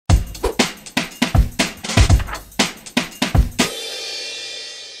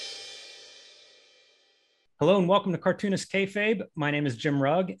Hello and welcome to Cartoonist Kayfabe. My name is Jim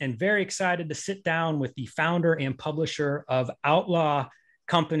Rugg and very excited to sit down with the founder and publisher of outlaw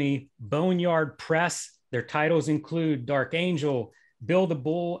company Boneyard Press. Their titles include Dark Angel, Bill the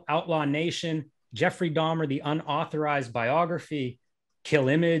Bull, Outlaw Nation, Jeffrey Dahmer, the unauthorized biography, Kill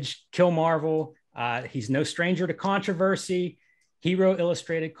Image, Kill Marvel. He's no stranger to controversy. Hero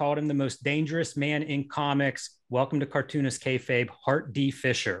Illustrated called him the most dangerous man in comics. Welcome to Cartoonist Kayfabe, Hart D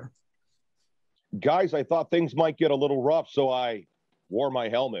Fisher. Guys, I thought things might get a little rough, so I wore my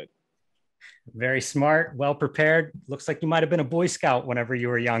helmet. Very smart, well prepared. Looks like you might have been a Boy Scout whenever you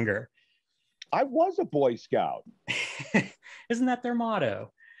were younger. I was a Boy Scout. Isn't that their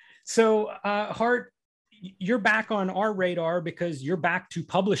motto? So, Hart, you're back on our radar because you're back to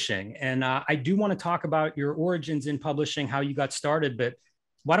publishing. And I do want to talk about your origins in publishing, how you got started. But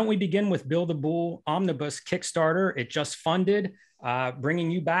why don't we begin with Bill the Bull Omnibus Kickstarter? It just funded.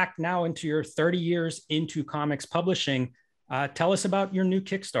 Bringing you back now into your 30 years into comics publishing. Tell us about your new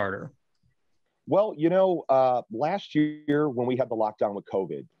Kickstarter. Well, last year when we had the lockdown with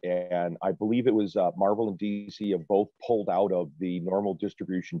COVID, and I believe it was Marvel and DC have both pulled out of the normal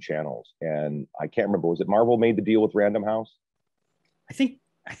distribution channels. And I can't remember, was it Marvel made the deal with Random House? I think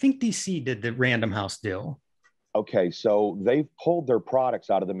DC did the Random House deal. Okay, so they've pulled their products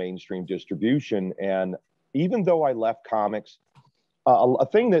out of the mainstream distribution. And even though I left comics, a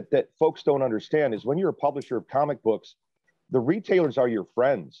thing that folks don't understand is when you're a publisher of comic books, the retailers are your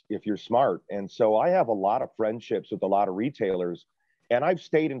friends if you're smart. And so I have a lot of friendships with a lot of retailers, and I've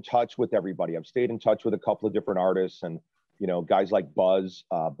stayed in touch with everybody. I've stayed in touch with a couple of different artists and, guys like Buzz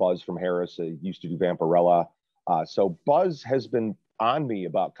from Harris, used to do Vampirella. So Buzz has been on me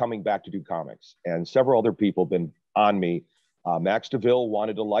about coming back to do comics, and several other people have been on me. Max DeVille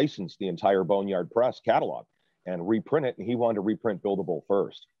wanted to license the entire Boneyard Press catalog and reprint it, and he wanted to reprint Bill the Bull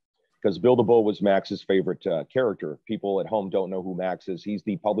first because Bill the Bull was Max's favorite character. People at home don't know who Max is. He's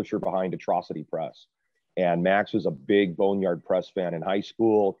the publisher behind Atrocity Press, and Max was a big Boneyard Press fan in high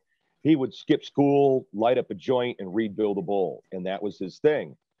school. He would skip school, light up a joint, and read Bill the Bull, and that was his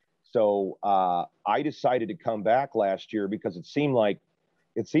thing. So I decided to come back last year because it seemed like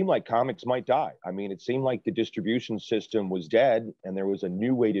comics might die. I mean, it seemed like the distribution system was dead, and there was a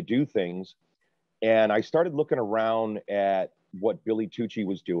new way to do things. And I started looking around at what Billy Tucci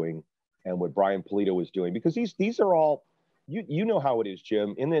was doing and what Brian Pulido was doing, because these are all, you know how it is,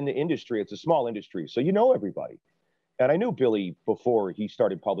 Jim. In the industry, it's a small industry, so you know everybody. And I knew Billy before he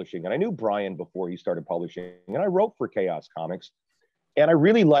started publishing, and I knew Brian before he started publishing, and I wrote for Chaos Comics. And I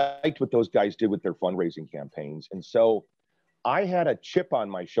really liked what those guys did with their fundraising campaigns. And so I had a chip on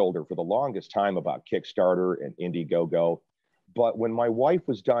my shoulder for the longest time about Kickstarter and Indiegogo. But when my wife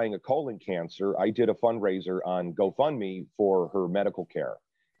was dying of colon cancer, I did a fundraiser on GoFundMe for her medical care.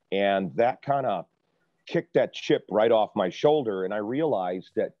 And that kind of kicked that chip right off my shoulder. And I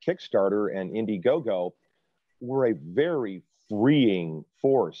realized that Kickstarter and Indiegogo were a very freeing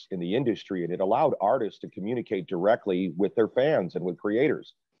force in the industry. And it allowed artists to communicate directly with their fans and with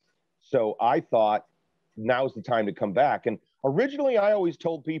creators. So I thought, now's the time to come back. And originally, I always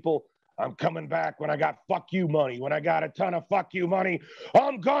told people, I'm coming back when I got fuck you money. When I got a ton of fuck you money,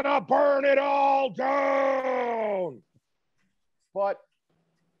 I'm gonna burn it all down. But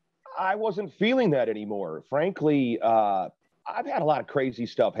I wasn't feeling that anymore. Frankly, I've had a lot of crazy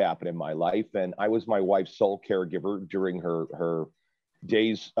stuff happen in my life, and I was my wife's sole caregiver during her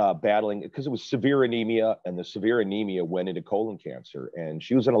days battling, because it was severe anemia, and the severe anemia went into colon cancer, and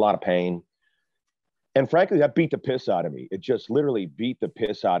she was in a lot of pain. And frankly, that beat the piss out of me. It just literally beat the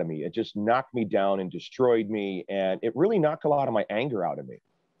piss out of me. It just knocked me down and destroyed me. And it really knocked a lot of my anger out of me.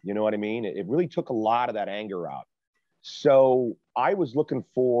 You know what I mean? It really took a lot of that anger out. So I was looking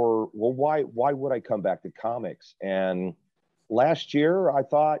for, well, why would I come back to comics? And last year I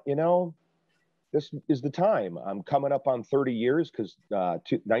thought, this is the time. I'm coming up on 30 years because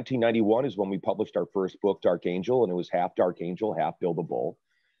 1991 is when we published our first book, Dark Angel, and it was half Dark Angel, half Bill the Bull.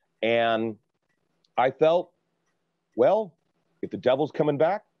 And I felt, well, if the devil's coming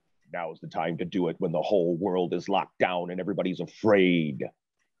back, now is the time to do it when the whole world is locked down and everybody's afraid.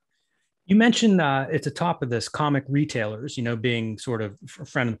 You mentioned at the top of this, comic retailers, being sort of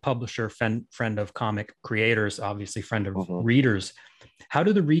friend of the publisher, friend of comic creators, obviously friend of readers. How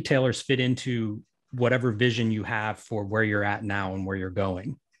do the retailers fit into whatever vision you have for where you're at now and where you're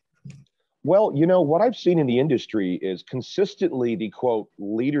going? Well, what I've seen in the industry is consistently the quote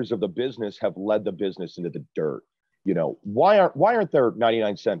leaders of the business have led the business into the dirt. Why aren't there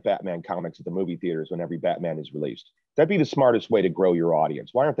 99-cent Batman comics at the movie theaters when every Batman is released? That'd be the smartest way to grow your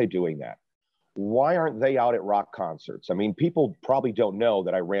audience. Why aren't they doing that? Why aren't they out at rock concerts? I mean, people probably don't know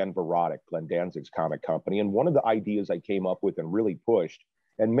that I ran Verotic, Glenn Danzig's comic company. And one of the ideas I came up with and really pushed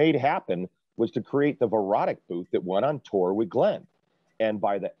and made happen was to create the Verotic booth that went on tour with Glenn. And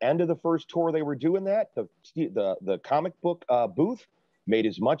by the end of the first tour they were doing that, the comic book booth made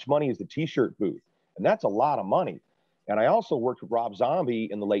as much money as the t-shirt booth. And that's a lot of money. And I also worked with Rob Zombie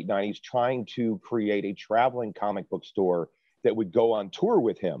in the late 90s trying to create a traveling comic book store that would go on tour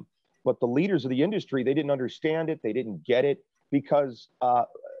with him. But the leaders of the industry, they didn't understand it. They didn't get it because,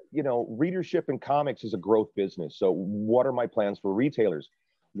 you know, readership in comics is a growth business. So what are my plans for retailers?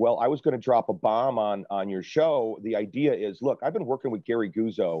 Well, I was going to drop a bomb on your show. The idea is, look, I've been working with Gary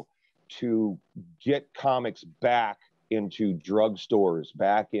Guzzo to get comics back into drugstores,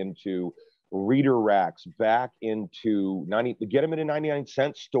 back into reader racks, back into get them into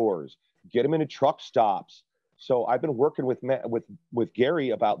 99-cent stores, get them into truck stops. So I've been working with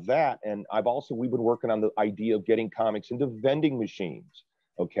Gary about that, and we've been working on the idea of getting comics into vending machines,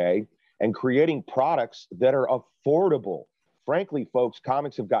 okay, and creating products that are affordable. Frankly, folks,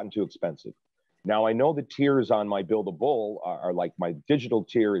 comics have gotten too expensive. Now I know the tiers on my Build a Bull are like, my digital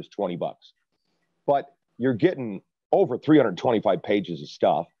tier is $20, but you're getting over 325 pages of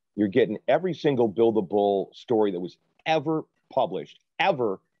stuff. You're getting every single Build a Bull story that was ever published.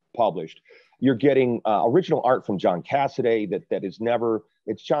 You're getting original art from John Cassaday that is never,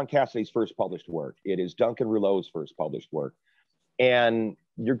 it's John Cassaday's first published work. It is Duncan Rouleau's first published work. And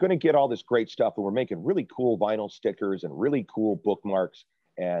you're going to get all this great stuff. And we're making really cool vinyl stickers and really cool bookmarks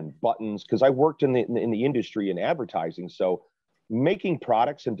and buttons, because I worked in the industry in advertising. So making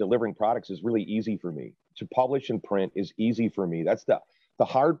products and delivering products is really easy for me. To publish and print is easy for me. That's the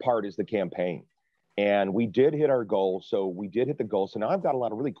hard part, is the campaign. And we did hit our goal. So we did hit the goal. So now I've got a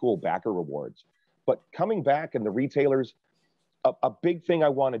lot of really cool backer rewards. But coming back, and the retailers, a big thing I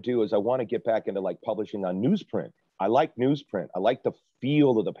want to do is I want to get back into like publishing on newsprint. I like newsprint. I like the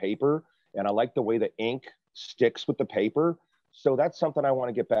feel of the paper, and I like the way the ink sticks with the paper. So that's something I want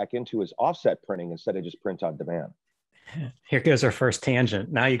to get back into, is offset printing instead of just print on demand. Here goes our first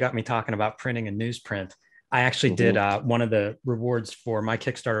tangent. Now you got me talking about printing and newsprint. I actually did one of the rewards for my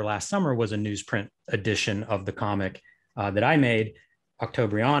Kickstarter last summer was a newsprint edition of the comic that I made,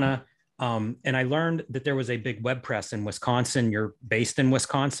 Octobriana. And I learned that there was a big web press in Wisconsin. You're based in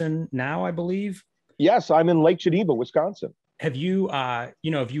Wisconsin now, I believe. Yes, I'm in Lake Geneva, Wisconsin. Have you, have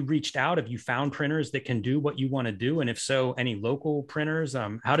you reached out? Have you found printers that can do what you want to do? And if so, any local printers?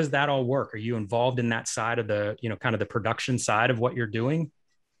 How does that all work? Are you involved in that side of the, kind of the production side of what you're doing?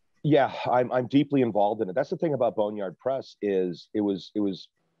 Yeah, I'm deeply involved in it. That's the thing about Boneyard Press is it was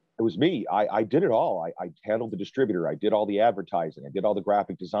me. I did it all. I handled the distributor. I did all the advertising. I did all the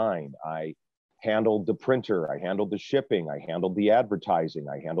graphic design. I handled the printer. I handled the shipping. I handled the advertising.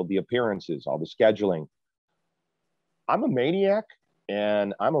 I handled the appearances, all the scheduling. I'm a maniac,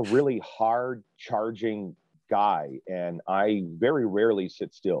 and I'm a really hard charging guy, and I very rarely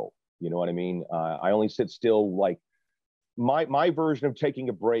sit still. You know what I mean? I only sit still like, my version of taking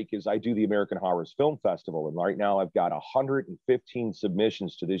a break is I do the American Horrors Film Festival. And right now I've got 115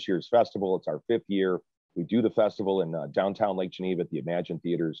 submissions to this year's festival. It's our 5th year. We do the festival in downtown Lake Geneva at the Imagine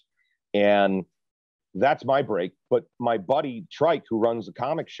Theaters. And that's my break. But my buddy Trike, who runs the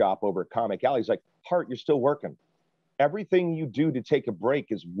comic shop over at Comic Alley, is like, Hart, you're still working. Everything you do to take a break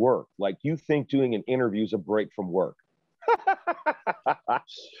is work. Like, you think doing an interview is a break from work.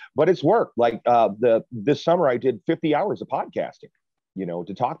 But it's work. Like this summer I did 50 hours of podcasting,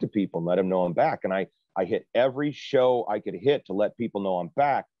 to talk to people and let them know I'm back. And I hit every show I could hit to let people know I'm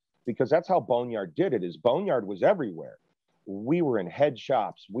back, because that's how Boneyard did it. Is Boneyard was everywhere. We were in head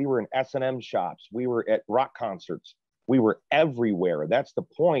shops, we were in S&M shops, we were at rock concerts, we were everywhere. That's the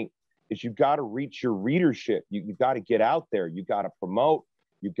point, is you've got to reach your readership. You got to get out there, you got to promote.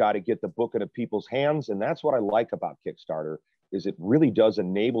 You've got to get the book into people's hands. And that's what I like about Kickstarter, is it really does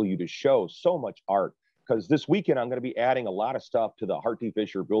enable you to show so much art. Because this weekend, I'm going to be adding a lot of stuff to the Hart D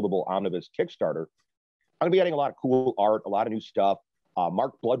Fisher Buildable Omnibus Kickstarter. I'm going to be adding a lot of cool art, a lot of new stuff.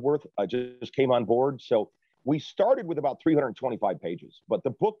 Mark Bloodworth just came on board. So we started with about 325 pages, but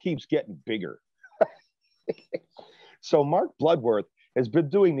the book keeps getting bigger. So Mark Bloodworth has been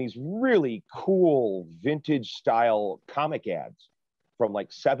doing these really cool vintage style comic ads from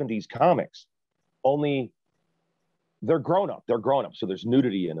like 70s comics, only they're grown up. So there's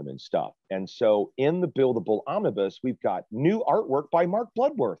nudity in them and stuff. And so in the Buildable Omnibus, we've got new artwork by Mark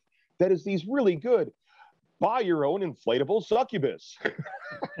Bloodworth that is these really good, buy your own inflatable succubus.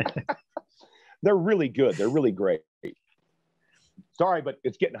 They're really good. They're really great. Sorry, but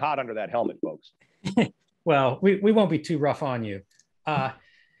it's getting hot under that helmet, folks. Well, we won't be too rough on you.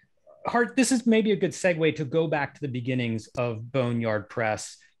 Hart, this is maybe a good segue to go back to the beginnings of Boneyard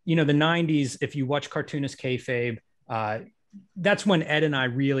Press. You know, the 90s, if you watch Cartoonist Kayfabe, uh, that's when Ed and I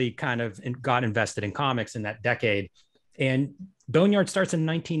really kind of got invested in comics in that decade. And Boneyard starts in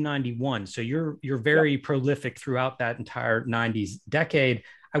 1991. So you're very prolific throughout that entire 90s decade.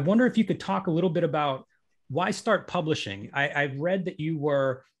 I wonder if you could talk a little bit about why start publishing. I've read that you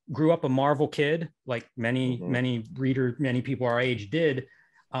grew up a Marvel kid, like many people our age did.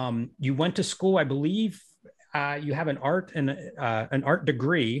 You went to school, I believe. You have an art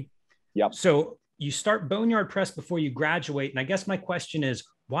degree. Yep. So you start Boneyard Press before you graduate, and I guess my question is,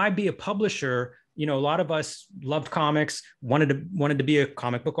 why be a publisher? You know, a lot of us loved comics, wanted to be a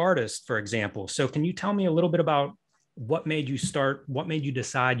comic book artist, for example. So can you tell me a little bit about what made you start? What made you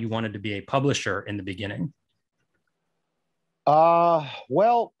decide you wanted to be a publisher in the beginning?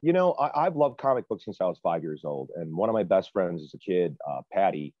 Well, you know, I've loved comic books since I was 5 years old. And one of my best friends as a kid,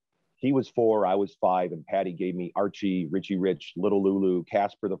 Patty, he was 4, I was 5, and Patty gave me Archie, Richie Rich, Little Lulu,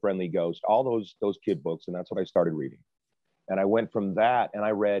 Casper the Friendly Ghost, all those kid books. And that's what I started reading. And I went from that and I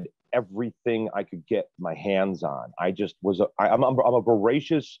read everything I could get my hands on. I just was, I'm a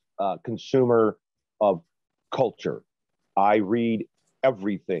voracious consumer of culture. I read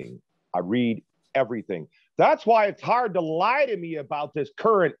everything. I read everything. That's why it's hard to lie to me about this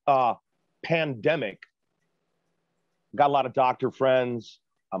current pandemic. Got a lot of doctor friends.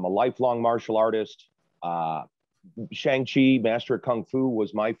 I'm a lifelong martial artist. Shang-Chi, Master of Kung Fu,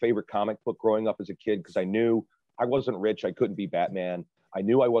 was my favorite comic book growing up as a kid because I knew I wasn't rich. I couldn't be Batman. I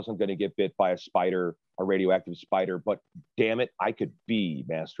knew I wasn't going to get bit by a spider, a radioactive spider, but damn it, I could be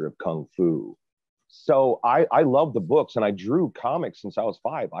Master of Kung Fu. So I love the books, and I drew comics since I was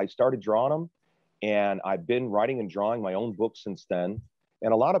 5. I started drawing them, and I've been writing and drawing my own books since then.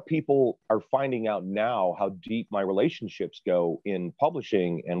 And a lot of people are finding out now how deep my relationships go in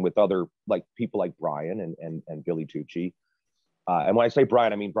publishing and with other like people like Brian and Billy Tucci. And when I say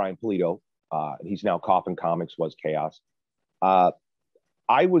Brian, I mean Brian Polito. He's now Coffin Comics, was Chaos.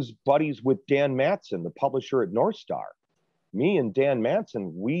 I was buddies with Dan Matson, the publisher at North Star. Me and Dan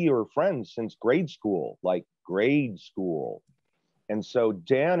Matson, we were friends since grade school, like grade school. And so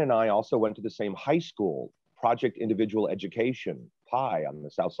Dan and I also went to the same high school, Project Individual Education, PI, on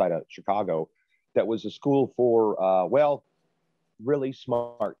the south side of Chicago. That was a school for, well, really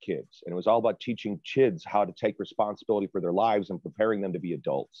smart kids. And it was all about teaching kids how to take responsibility for their lives and preparing them to be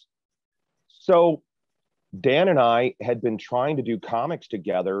adults. So Dan and I had been trying to do comics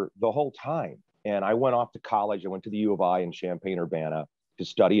together the whole time. And I went off to college. I went to the U of I in Champaign-Urbana to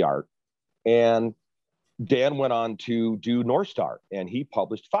study art. And Dan went on to do North Star, and he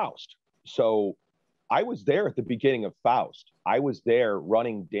published Faust. So I was there at the beginning of Faust. I was there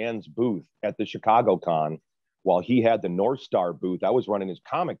running Dan's booth at the Chicago Con while he had the North Star booth. I was running his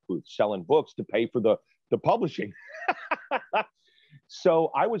comic booth, selling books to pay for the publishing.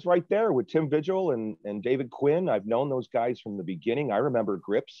 So I was right there with Tim Vigil and David Quinn. I've known those guys from the beginning. I remember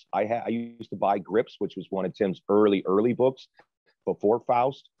Grips. I used to buy Grips, which was one of Tim's early books before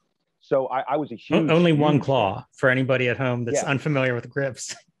Faust. So I was a huge... Only one huge claw fan. for anybody at home that's unfamiliar with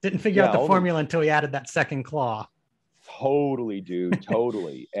Grips. Didn't figure out the formula until he added that second claw. Totally, dude,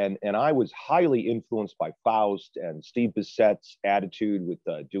 totally. And I was highly influenced by Faust, and Steve Bissette's attitude with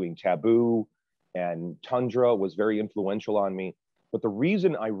doing Taboo, and Tundra was very influential on me. But the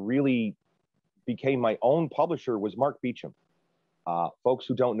reason I really became my own publisher was Mark Beecham. Folks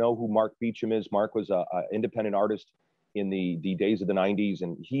who don't know who Mark Beecham is, Mark was an independent artist in the days of the 90s,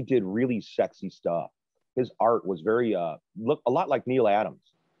 and he did really sexy stuff. His art was very, look a lot like Neil Adams.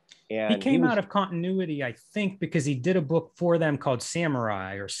 And he came out of continuity, I think, because he did a book for them called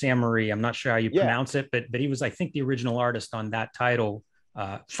Samurai or Samari. I'm not sure how you pronounce it, but he was, I think, the original artist on that title.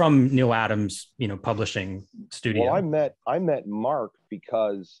 From Neil Adams, publishing studio. Well, I met Mark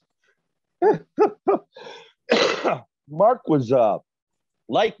because Mark was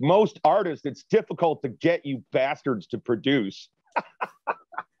like most artists, it's difficult to get you bastards to produce.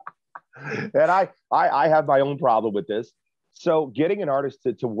 And I have my own problem with this. So getting an artist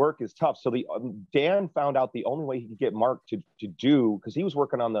to work is tough. So Dan found out the only way he could get Mark to do, because he was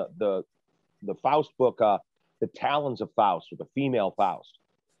working on the Faust book, The Talons of Faust, or the female Faust.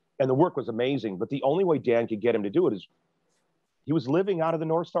 And the work was amazing. But the only way Dan could get him to do it is he was living out of the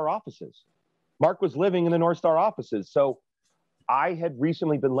North Star offices. Mark was living in the North Star offices. So I had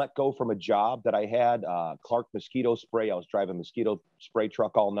recently been let go from a job that I had, Clark mosquito spray. I was driving a mosquito spray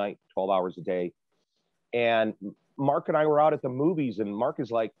truck all night, 12 hours a day. And Mark and I were out at the movies, and Mark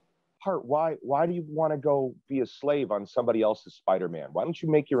is like, Hart, why do you want to go be a slave on somebody else's Spider-Man? Why don't you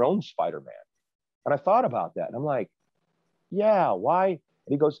make your own Spider-Man? And I thought about that, and I'm like, yeah, why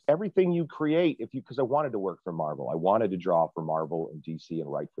And he goes, everything you create, because I wanted to work for Marvel. I wanted to draw for Marvel and DC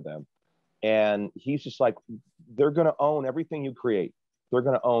and write for them. And he's just like, they're going to own everything you create. They're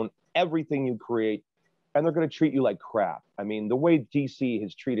going to own everything you create. And they're going to treat you like crap. I mean, the way DC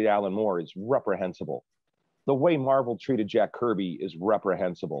has treated Alan Moore is reprehensible. The way Marvel treated Jack Kirby is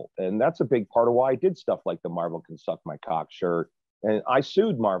reprehensible. And that's a big part of why I did stuff like the Marvel Can Suck My Cock shirt. And I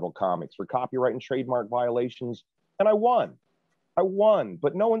sued Marvel Comics for copyright and trademark violations. And I won.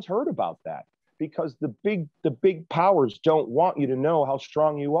 But no one's heard about that because the big powers don't want you to know how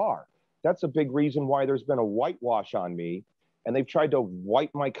strong you are. That's a big reason why there's been a whitewash on me. And they've tried to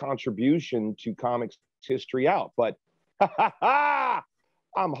wipe my contribution to comics history out. But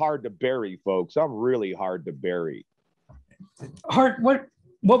I'm hard to bury, folks. I'm really hard to bury. Hart, what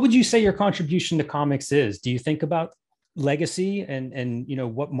would you say your contribution to comics is? Do you think about legacy and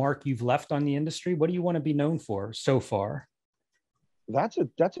what mark you've left on the industry? What do you want to be known for so far? That's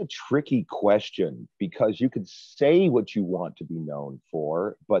a tricky question because you could say what you want to be known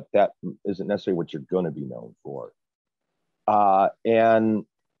for, but that isn't necessarily what you're going to be known for. And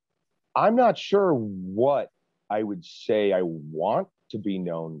I'm not sure what I would say I want to be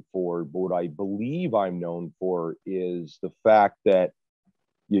known for, but what I believe I'm known for is the fact that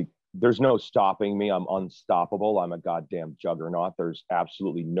there's no stopping me. I'm unstoppable. I'm a goddamn juggernaut. There's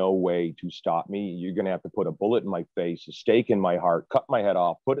absolutely no way to stop me. You're going to have to put a bullet in my face, a stake in my heart, cut my head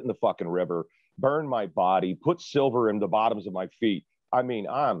off, put it in the fucking river, burn my body, put silver in the bottoms of my feet. I mean,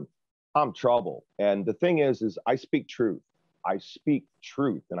 I'm trouble. And the thing is I speak truth. I speak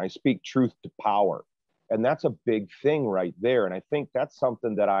truth, and I speak truth to power. And that's a big thing right there. And I think that's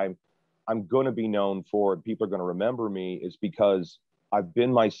something that I'm going to be known for, and people are going to remember me, is because I've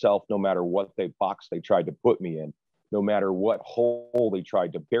been myself no matter what box they tried to put me in, no matter what hole they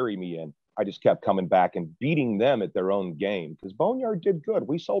tried to bury me in. I just kept coming back and beating them at their own game, because Boneyard did good.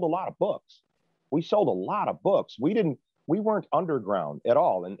 We sold a lot of books. We weren't underground at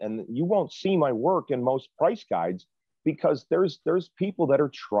all. And you won't see my work in most price guides because there's people that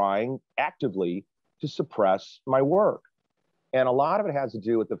are trying actively to suppress my work. And a lot of it has to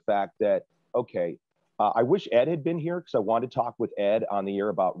do with the fact that, okay, I wish Ed had been here because I wanted to talk with Ed on the air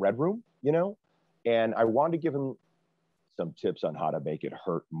about Red Room, and I wanted to give him some tips on how to make it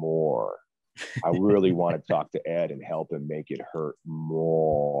hurt more. I really want to talk to Ed and help him make it hurt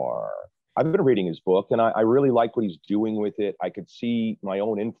more. I've been reading his book, and I really like what he's doing with it. I could see my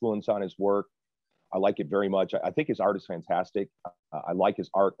own influence on his work. I like it very much. I think his art is fantastic. I like his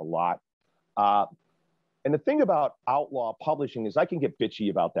art a lot. And the thing about outlaw publishing is I can get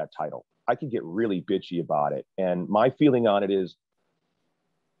bitchy about that title. I can get really bitchy about it. And my feeling on it is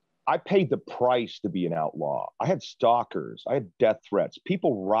I paid the price to be an outlaw. I had stalkers. I had death threats.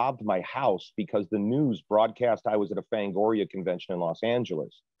 People robbed my house because the news broadcast I was at a Fangoria convention in Los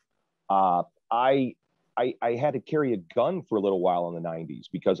Angeles. I had to carry a gun for a little while in the 90s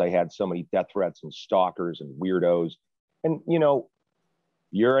because I had so many death threats and stalkers and weirdos. And,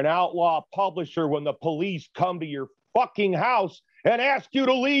 you're an outlaw publisher when the police come to your fucking house and ask you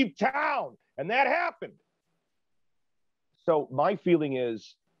to leave town. And that happened. So my feeling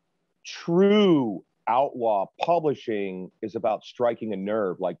is true outlaw publishing is about striking a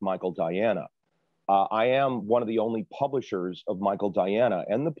nerve like Michael Diana. I am one of the only publishers of Michael Diana,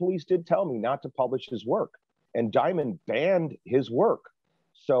 and the police did tell me not to publish his work, and Diamond banned his work.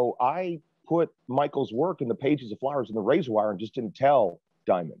 So I put Michael's work in the Pages of Flowers and the Razor Wire and just didn't tell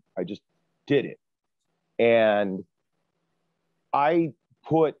Diamond. I just did it. And I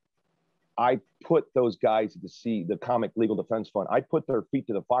put those guys at the Comic Legal Defense Fund, I put their feet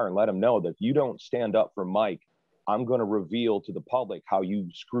to the fire and let them know that if you don't stand up for Mike, I'm going to reveal to the public how you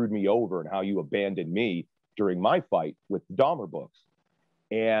screwed me over and how you abandoned me during my fight with the Dahmer books.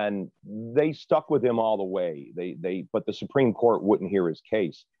 And they stuck with him all the way. But the Supreme Court wouldn't hear his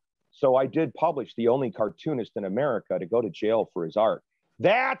case. So I did publish the only cartoonist in America to go to jail for his art.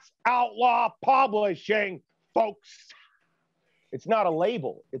 That's outlaw publishing, folks. It's not a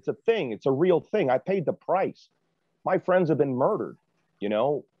label. It's a thing. It's a real thing. I paid the price. My friends have been murdered.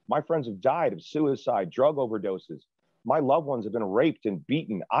 My friends have died of suicide, drug overdoses. My loved ones have been raped and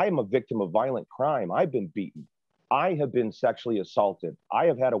beaten. I am a victim of violent crime. I've been beaten. I have been sexually assaulted. I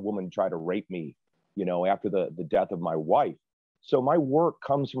have had a woman try to rape me, after the death of my wife. So my work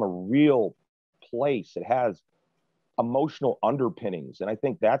comes from a real place. It has emotional underpinnings. And I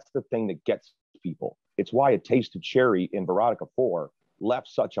think that's the thing that gets people. It's why A Taste of Cherry in Veronica 4 left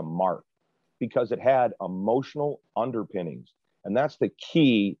such a mark, because it had emotional underpinnings. And that's the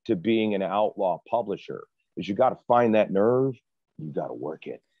key to being an outlaw publisher, is you got to find that nerve. You got to work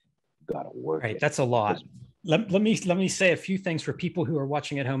it. You got to work it. That's a lot. let me say a few things for people who are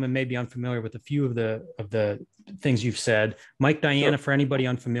watching at home and maybe unfamiliar with a few of the things you've said. Mike Diana, Sure. for anybody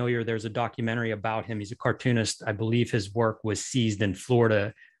unfamiliar, there's a documentary about him. He's a cartoonist. I believe his work was seized in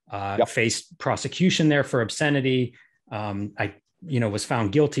Florida, Yep. faced prosecution there for obscenity. I was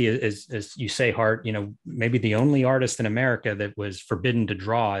found guilty, as you say, Hart, maybe the only artist in America that was forbidden to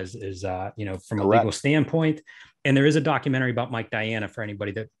draw is from a legal Correct. standpoint. And there is a documentary about Mike Diana for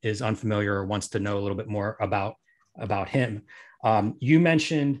anybody that is unfamiliar or wants to know a little bit more about him. You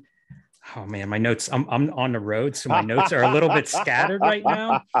mentioned, oh man, my notes, I'm on the road, so my notes are a little bit scattered right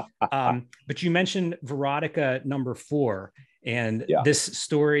now. But you mentioned Veronica #4, and Yeah. this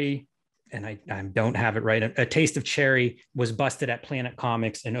story, and I don't have it right. A Taste of Cherry was busted at Planet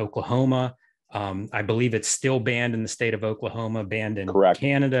Comics in Oklahoma. I believe it's still banned in the state of Oklahoma, banned in Correct.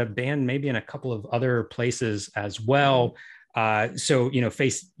 Canada, banned maybe in a couple of other places as well. So,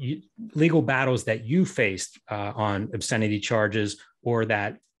 face legal battles that you faced on obscenity charges, or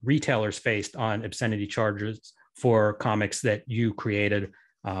that retailers faced on obscenity charges for comics that you created.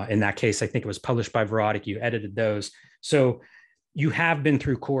 In that case, I think it was published by Veronica. You edited those. So you have been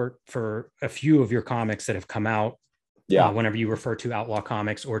through court for a few of your comics that have come out. Yeah. Whenever you refer to Outlaw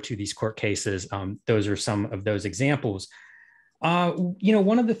Comics or to these court cases, those are some of those examples.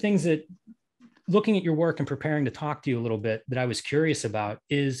 One of the things that, looking at your work and preparing to talk to you a little bit, that I was curious about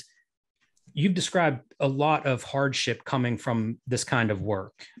is you've described a lot of hardship coming from this kind of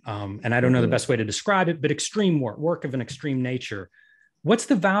work. And I don't know the best way to describe it, but extreme work of an extreme nature. What's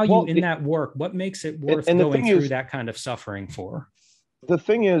the value in that work? What makes it worth going through that kind of suffering for? The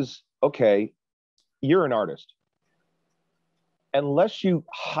thing is, okay, you're an artist. Unless you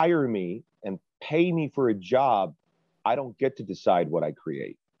hire me and pay me for a job, I don't get to decide what I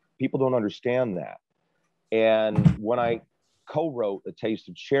create. People don't understand that. And when I co-wrote A Taste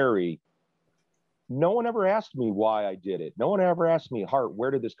of Cherry, no one ever asked me why I did it. No one ever asked me, Hart,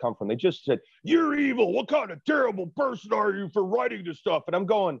 where did this come from? They just said, you're evil. What kind of terrible person are you for writing this stuff? And I'm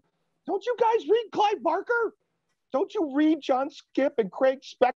going, don't you guys read Clive Barker? Don't you read John Skipp and Craig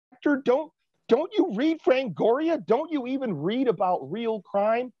Spector? Don't you read Fangoria? Don't you even read about real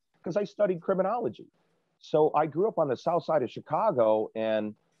crime? Because I studied criminology. So I grew up on the south side of Chicago,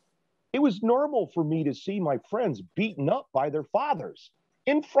 and it was normal for me to see my friends beaten up by their fathers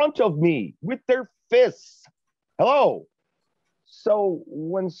in front of me with their fists. Hello. So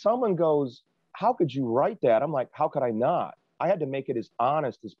when someone goes, how could you write that? I'm like, how could I not? I had to make it as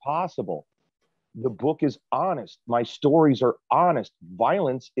honest as possible. The book is honest. My stories are honest.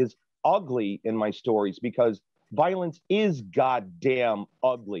 Violence is ugly in my stories because violence is goddamn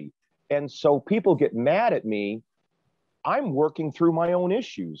ugly. And so people get mad at me. I'm working through my own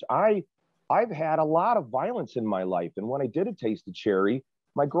issues. I've had a lot of violence in my life. And when I did A Taste of Cherry,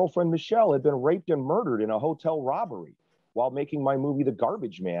 my girlfriend Michelle had been raped and murdered in a hotel robbery while making my movie The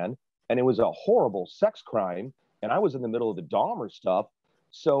Garbage Man. And it was a horrible sex crime. And I was in the middle of the Dahmer stuff.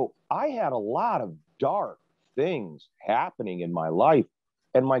 So I had a lot of dark things happening in my life.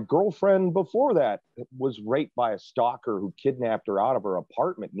 And my girlfriend before that was raped by a stalker who kidnapped her out of her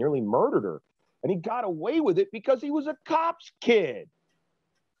apartment, nearly murdered her. And he got away with it because he was a cop's kid.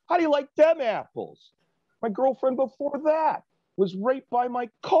 How do you like them apples? My girlfriend before that was raped by my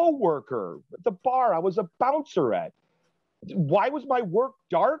coworker at the bar I was a bouncer at. Why was my work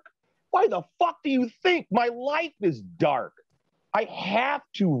dark? Why the fuck do you think my life is dark? I have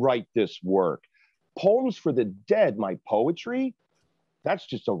to write this work. Poems for the Dead, my poetry, that's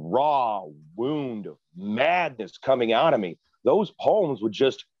just a raw wound of madness coming out of me. Those poems would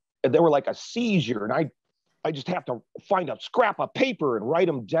just, they were like a seizure. And I just have to find a scrap of paper and write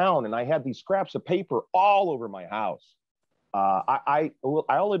them down. And I had these scraps of paper all over my house.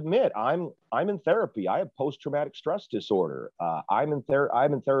 I'll admit, I'm in therapy. I have post-traumatic stress disorder. I'm in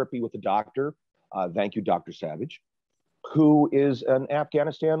therapy with a doctor. Thank you, Dr. Savage, who is an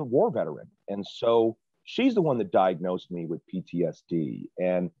Afghanistan war veteran. And so she's the one that diagnosed me with PTSD.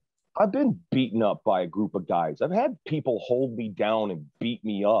 And I've been beaten up by a group of guys. I've had people hold me down and beat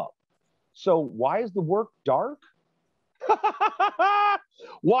me up. So why is the work dark?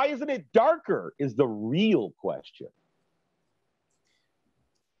 Why isn't it darker is the real question.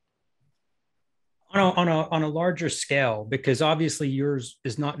 On a larger scale, because obviously yours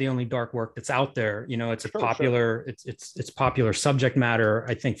is not the only dark work that's out there. It's a popular, it's popular subject matter,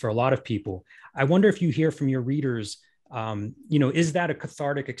 I think, for a lot of people. I wonder if you hear from your readers, is that a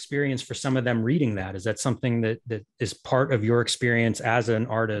cathartic experience for some of them reading that? Is that something that is part of your experience as an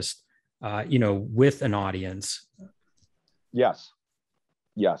artist, with an audience? Yes.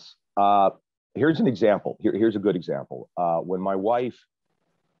 Here's an example. Here's a good example. When my wife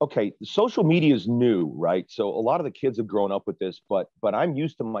okay, social media is new, right? So a lot of the kids have grown up with this, but I'm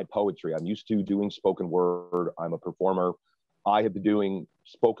used to my poetry. I'm used to doing spoken word. I'm a performer. I have been doing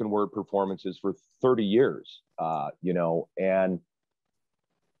spoken word performances for 30 years, you know, and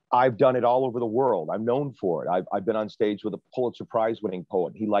I've done it all over the world. I'm known for it. I've been on stage with a Pulitzer Prize winning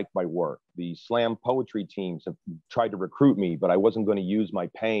poet. He liked my work. The slam poetry teams have tried to recruit me, but I wasn't going to use my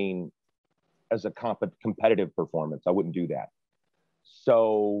pain as a competitive performance. I wouldn't do that.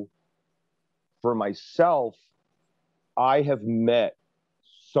 So for myself, I have met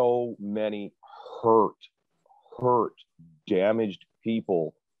so many hurt, damaged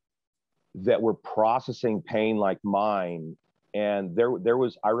people that were processing pain like mine. And there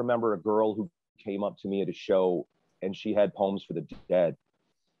was, I remember a girl who came up to me at a show and she had poems for the dead.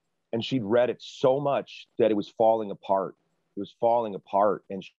 And she'd read it so much that it was falling apart. It was falling apart.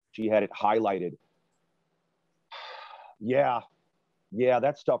 And she had it highlighted. Yeah,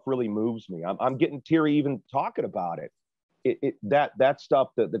 that stuff really moves me. I'm getting teary even talking about it. That stuff,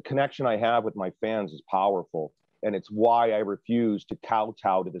 the connection I have with my fans is powerful. And it's why I refuse to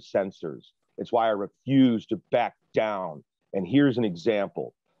kowtow to the censors. It's why I refuse to back down. And here's an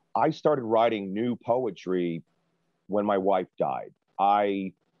example. I started writing new poetry when my wife died.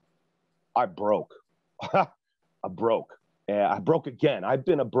 I broke. I broke. And I broke again. I've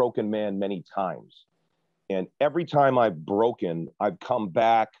been a broken man many times. And every time I've broken, I've come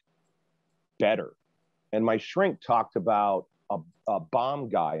back better. And my shrink talked about a bomb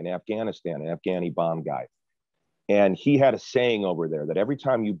guy in Afghanistan, an Afghani bomb guy. And he had a saying over there that every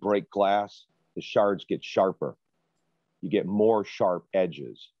time you break glass, the shards get sharper. You get more sharp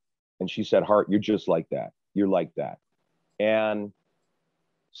edges. And she said, Hart, you're just like that. You're like that. And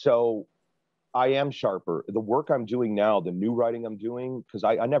so I am sharper. The work I'm doing now, the new writing I'm doing, because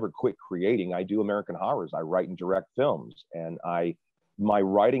I never quit creating. I do American horrors. I write and direct films. And my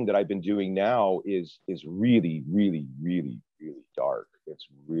writing that I've been doing now is really, really, really, really dark. It's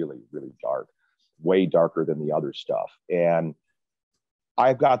really, really dark, way darker than the other stuff. And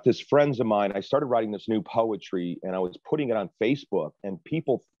I've got this friends of mine. I started writing this new poetry and I was putting it on Facebook and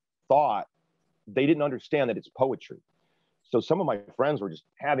people thought they didn't understand that it's poetry. So some of my friends were just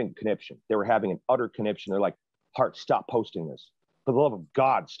having a conniption. They were having an utter conniption. They're like, Hart, stop posting this. For the love of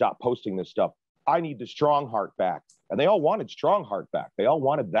God, stop posting this stuff. I need the strong Hart back. And they all wanted strong Hart back. They all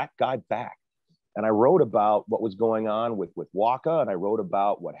wanted that guy back. And I wrote about what was going on with Waka. And I wrote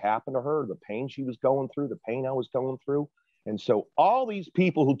about what happened to her, the pain she was going through, the pain I was going through. And so all these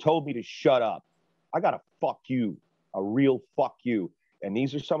people who told me to shut up, I got a fuck you, a real fuck you. And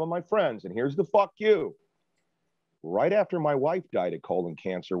these are some of my friends. And here's the fuck you. Right after my wife died of colon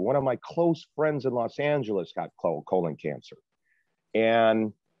cancer, one of my close friends in Los Angeles got colon cancer.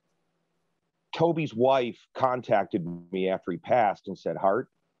 And Toby's wife contacted me after he passed and said, Hart,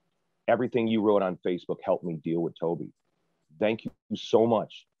 everything you wrote on Facebook helped me deal with Toby. Thank you so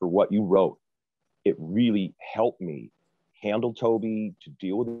much for what you wrote. It really helped me handle Toby, to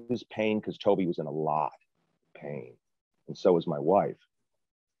deal with his pain, because Toby was in a lot of pain. And so was my wife.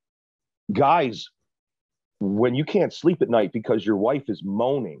 Guys, when you can't sleep at night because your wife is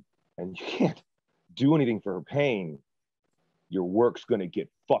moaning and you can't do anything for her pain, your work's going to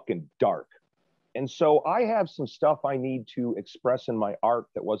get fucking dark. And so I have some stuff I need to express in my art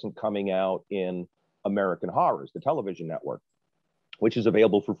that wasn't coming out in American Horrors, the television network, which is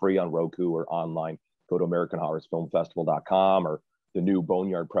available for free on Roku or online. Go to AmericanHorrorsFilmFestival.com or the new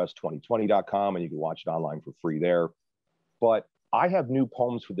Boneyard Press 2020.com, and you can watch it online for free there. But I have new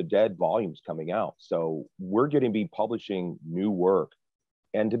Poems for the Dead volumes coming out. So we're going to be publishing new work.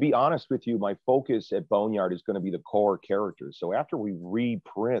 And to be honest with you, my focus at Boneyard is going to be the core characters. So after we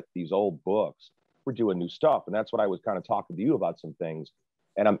reprint these old books, we're doing new stuff. And that's what I was kind of talking to you about, some things.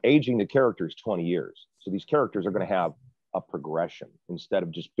 And I'm aging the characters 20 years. So these characters are going to have a progression instead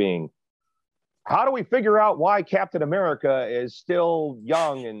of just being, how do we figure out why Captain America is still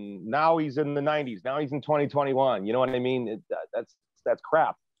young and now he's in the 90s, now he's in 2021? You know what I mean? That's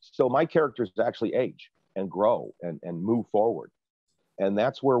crap. So my characters actually age and grow and move forward. And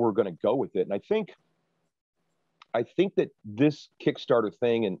that's where we're going to go with it. And I think that this Kickstarter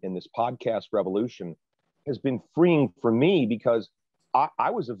thing and this podcast revolution has been freeing for me, because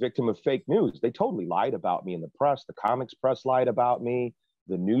I was a victim of fake news. They totally lied about me in the press. The comics press lied about me.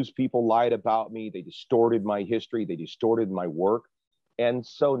 The news people lied about me. They distorted my history. They distorted my work. And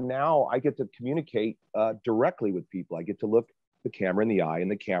so now I get to communicate directly with people. I get to look the camera in the eye, and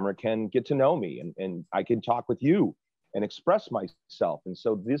the camera can get to know me, and I can talk with you and express myself. And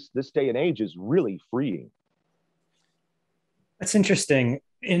so this day and age is really freeing. That's interesting.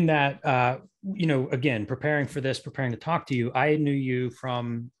 in that, again, preparing for this, preparing to talk to you, I knew you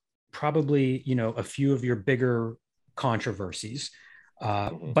from probably, a few of your bigger controversies,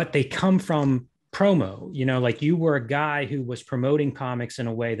 but they come from promo, like you were a guy who was promoting comics in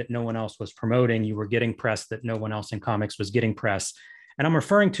a way that no one else was promoting. You were getting press that no one else in comics was getting press. And I'm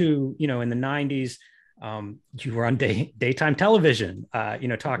referring to, in the 90s, you were on daytime television,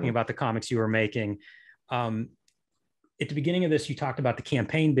 talking about the comics you were making. At the beginning of this, you talked about the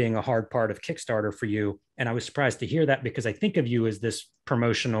campaign being a hard part of Kickstarter for you. And I was surprised to hear that, because I think of you as this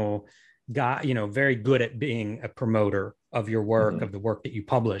promotional guy, very good at being a promoter of your work, of the work that you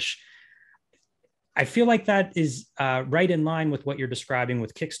publish. I feel like that is right in line with what you're describing,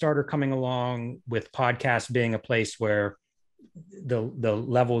 with Kickstarter coming along, with podcasts being a place where the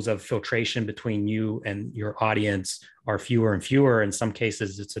levels of filtration between you and your audience are fewer and fewer. In some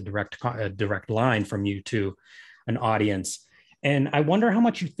cases, it's a direct line from you to an audience. And I wonder how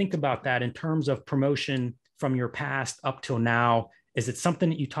much you think about that in terms of promotion from your past up till now. Is it something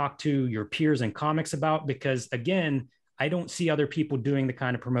that you talk to your peers in comics about? Because again, I don't see other people doing the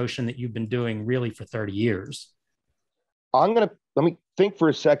kind of promotion that you've been doing really for 30 years. Let me think for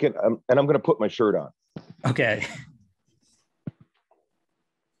a second, and I'm going to put my shirt on. Okay.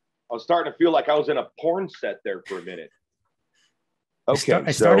 I was starting to feel like I was in a porn set there for a minute. Okay.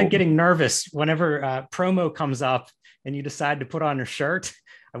 I started getting nervous whenever promo comes up and you decide to put on a shirt.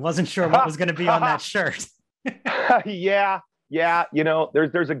 I wasn't sure what was going to be on that shirt. Yeah.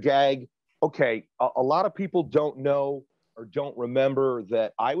 There's a gag. Okay. A lot of people don't know or don't remember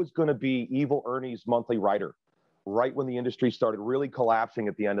that I was going to be Evil Ernie's monthly writer right when the industry started really collapsing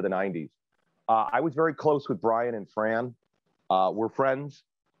at the end of the 90s. I was very close with Brian and Fran. We're friends.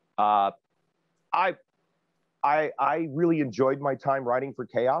 I really enjoyed my time writing for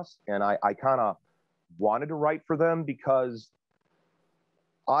Chaos, and I kind of wanted to write for them because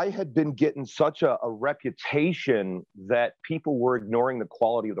I had been getting such a reputation that people were ignoring the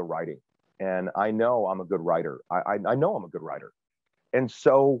quality of the writing. And I know I'm a good writer. I know I'm a good writer. And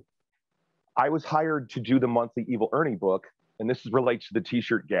so I was hired to do the monthly Evil Ernie book, and this relates to the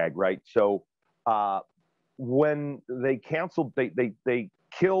t-shirt gag, right? So when they canceled, they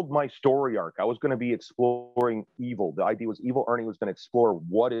killed my story arc. I was going to be exploring evil. The idea was Evil Ernie was going to explore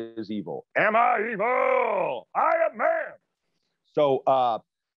what is evil. Am I evil? I am man. So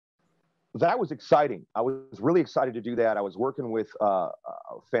that was exciting. I was really excited to do that. I was working with a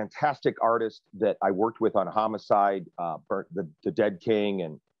fantastic artist that I worked with on Homicide, the Dead King,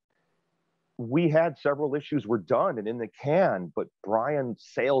 and we had several issues were done and in the can, but Brian's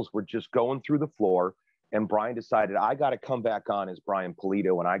sales were just going through the floor. And Brian decided, I got to come back on as Brian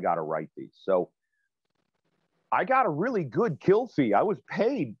Polito, and I got to write these. So I got a really good kill fee. I was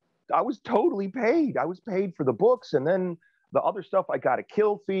paid. I was totally paid. I was paid for the books. And then the other stuff, I got a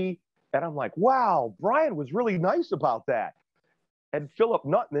kill fee. And I'm like, wow, Brian was really nice about that. And Philip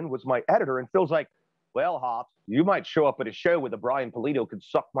Nutman was my editor. And Phil's like, well, Hops, you might show up at a show with a Brian Polito could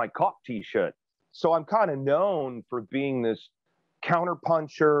suck my cock t-shirt. So I'm kind of known for being this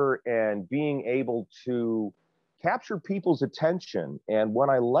counterpuncher and being able to capture people's attention. And when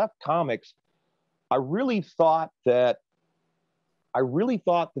I left comics, I really thought that there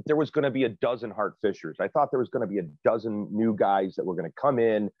was going to be a dozen Hart Fishers. I thought there was going to be a dozen new guys that were going to come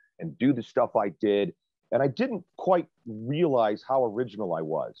in and do the stuff I did. And I didn't quite realize how original I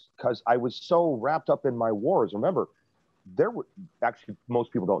was because I was so wrapped up in my wars. Remember, there were actually,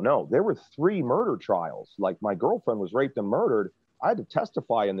 most people don't know, there were 3 murder trials. Like my girlfriend was raped and murdered. I had to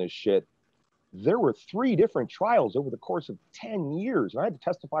testify in this shit. There were 3 different trials over the course of 10 years. And I had to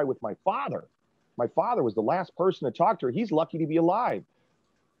testify with my father. My father was the last person to talk to her. He's lucky to be alive.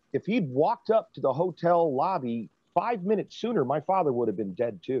 If he'd walked up to the hotel lobby 5 minutes sooner, my father would have been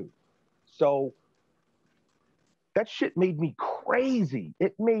dead too. So that shit made me crazy.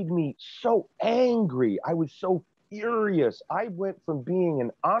 It made me so angry. I was so furious. I went from being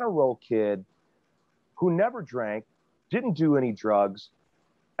an honor roll kid who never drank, didn't do any drugs.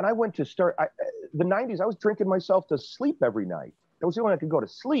 And I went to the 90s, I was drinking myself to sleep every night. That was the only way I could go to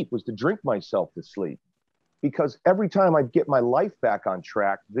sleep, was to drink myself to sleep. Because every time I'd get my life back on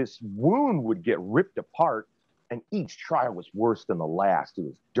track, this wound would get ripped apart. And each trial was worse than the last. It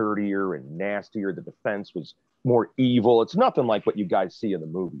was dirtier and nastier. The defense was more evil. It's nothing like what you guys see in the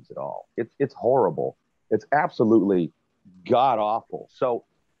movies at all. It's horrible. It's absolutely god awful. So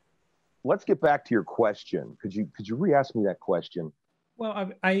let's get back to your question. Could you re-ask me that question?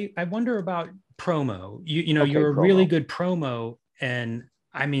 Well, I wonder about promo. You're a promo. really good promo, and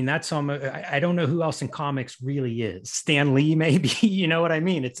I mean that's I don't know who else in comics really is. Stan Lee, maybe. You know what I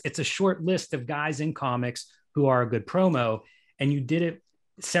mean? It's a short list of guys in comics who are a good promo, and you did it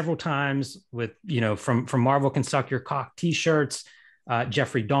several times with, from Marvel Can Suck Your Cock t-shirts.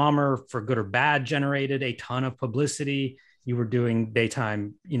 Jeffrey Dahmer, for good or bad, generated a ton of publicity. You were doing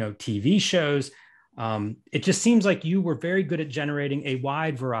daytime, TV shows. It just seems like you were very good at generating a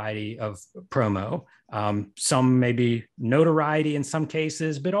wide variety of promo. Some maybe notoriety in some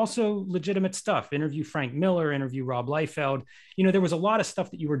cases, but also legitimate stuff. Interview Frank Miller, interview Rob Liefeld. There was a lot of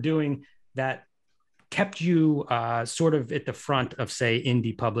stuff that you were doing that kept you sort of at the front of, say,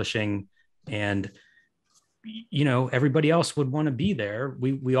 indie publishing, and everybody else would want to be there.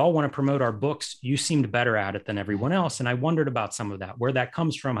 We all want to promote our books. You seemed better at it than everyone else, and I wondered about some of that, where that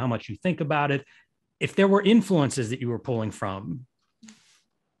comes from, how much you think about it, if there were influences that you were pulling from.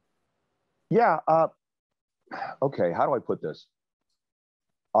 Yeah. Okay. How do I put this?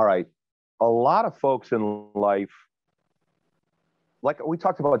 All right. A lot of folks in life, like we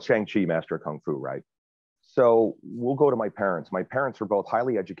talked about Shang-Chi, Master of Kung Fu, right? So we'll go to my parents. My parents were both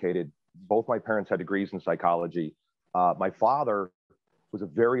highly educated. Both my parents had degrees in psychology. My father was a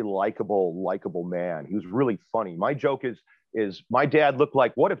very likable man. He was really funny. My joke is my dad looked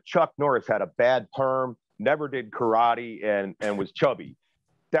like, what if Chuck Norris had a bad perm, never did karate, and was chubby?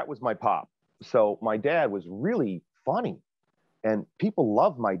 That was my pop. So my dad was really funny, and people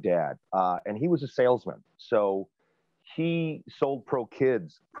loved my dad. And he was a salesman. So he sold Pro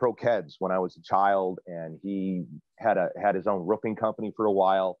Keds when I was a child, and he had his own roofing company for a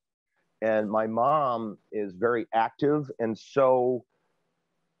while. And my mom is very active, and so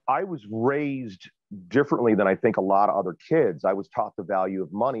I was raised differently than I think a lot of other kids. I was taught the value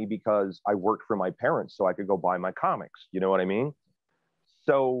of money because I worked for my parents so I could go buy my comics. You know what I mean?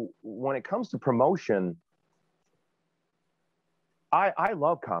 So when it comes to promotion, I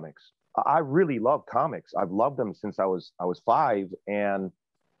love comics. I really love comics. I've loved them since I was 5, and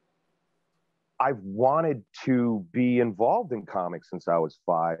I've wanted to be involved in comics since I was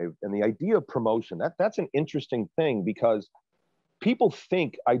 5. And the idea of promotion, that's an interesting thing, because people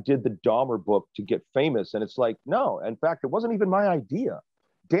think I did the Dahmer book to get famous. And it's like, no, in fact, it wasn't even my idea.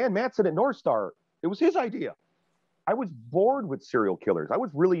 Dan Matson at North Star, it was his idea. I was bored with serial killers. I was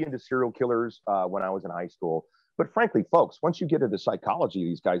really into serial killers when I was in high school. But frankly, folks, once you get into psychology of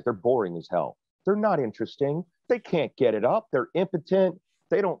these guys, they're boring as hell. They're not interesting. They can't get it up. They're impotent.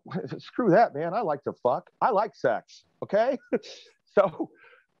 They don't, screw that, man. I like to fuck. I like sex. Okay. So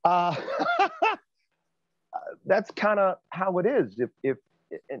that's kind of how it is.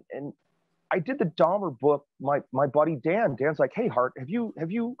 And I did the Dahmer book. My buddy Dan's like, hey, Hart, have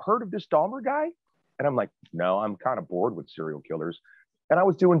you heard of this Dahmer guy? And I'm like, no, I'm kind of bored with serial killers. And I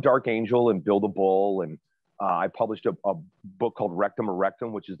was doing Dark Angel and Build a Bull, and I published a book called Rectum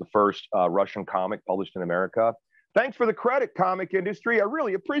Erectum, which is the first Russian comic published in America. Thanks for the credit, comic industry. I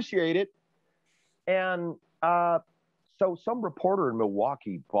really appreciate it. And so some reporter in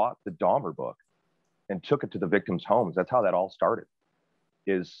Milwaukee bought the Dahmer book and took it to the victims' homes. That's how that all started.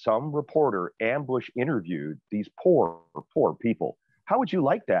 Is some reporter ambush interviewed these poor people. How would you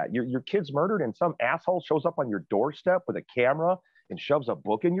like that? Your kid's murdered, and some asshole shows up on your doorstep with a camera and shoves a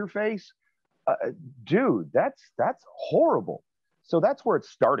book in your face? Dude, that's horrible. So that's where it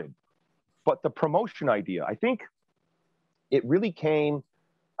started. But the promotion idea, I think it really came.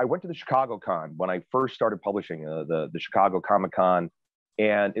 I went to the Chicago Con when I first started publishing, the Chicago Comic Con,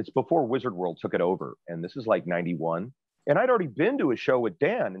 and it's before Wizard World took it over. And this is like 91. And I'd already been to a show with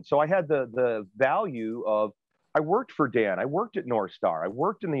Dan. And so I had the value of, I worked for Dan. I worked at North Star. I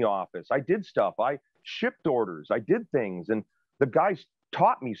worked in the office. I did stuff. I shipped orders. I did things. And the guys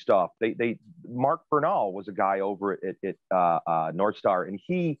taught me stuff. Mark Bernal was a guy over at North Star, and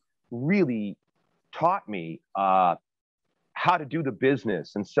he really taught me how to do the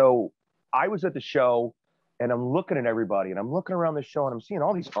business. And so I was at the show, and I'm looking at everybody, and I'm looking around the show, and I'm seeing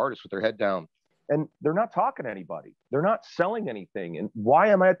all these artists with their head down, and they're not talking to anybody. They're not selling anything. And why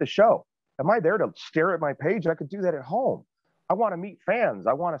am I at the show? Am I there to stare at my page? I could do that at home. I want to meet fans.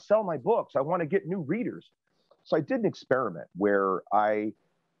 I want to sell my books. I want to get new readers. So I did an experiment where I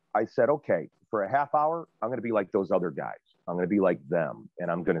said, okay, for a half hour, I'm going to be like those other guys. I'm going to be like them.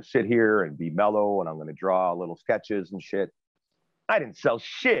 And I'm going to sit here and be mellow, and I'm going to draw little sketches and shit. I didn't sell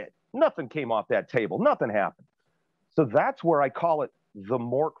shit. Nothing came off that table. Nothing happened. So that's where I call it the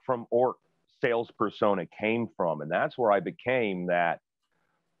Mork from Ork sales persona came from. And that's where I became that,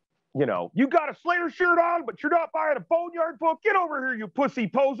 you got a Slayer shirt on, but you're not buying a Boneyard book. Get over here, you pussy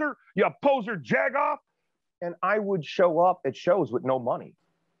poser, you poser jagoff. And I would show up at shows with no money.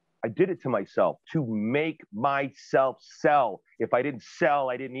 I did it to myself to make myself sell. If I didn't sell,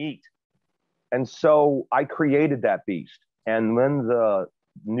 I didn't eat. And so I created that beast. And when the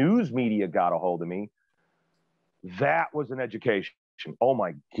news media got a hold of me, that was an education. Oh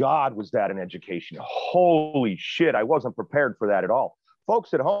my God, was that an education? Holy shit, I wasn't prepared for that at all.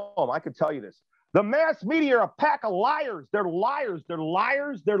 Folks at home, I could tell you this. The mass media are a pack of liars. They're liars. They're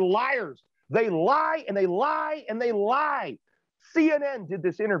liars. They're liars. They lie and they lie and they lie. CNN did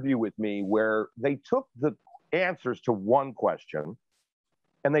this interview with me where they took the answers to one question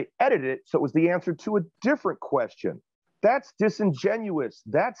and they edited it so it was the answer to a different question. That's disingenuous.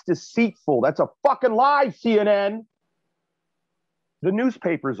 That's deceitful. That's a fucking lie, CNN. The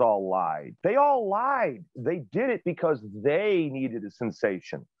newspapers all lied. They all lied. They did it because they needed a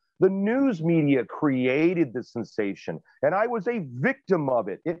sensation. The news media created the sensation, and I was a victim of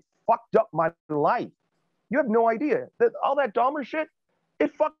it. It fucked up my life. You have no idea that all that Dahmer shit,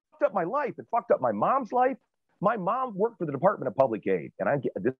 it fucked up my life. It fucked up my mom's life. My mom worked for the Department of Public Aid, and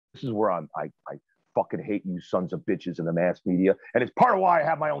this is where I fucking hate you sons of bitches in the mass media, and it's part of why I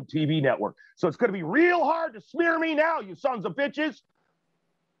have my own TV network. So it's going to be real hard to smear me now, you sons of bitches.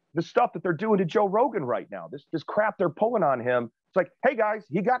 The stuff that they're doing to Joe Rogan right now, this crap they're pulling on him. It's like, hey guys,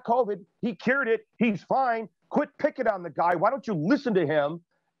 he got COVID, he cured it, he's fine. Quit picking on the guy. Why don't you listen to him?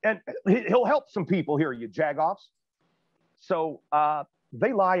 And he'll help some people here, you jagoffs. So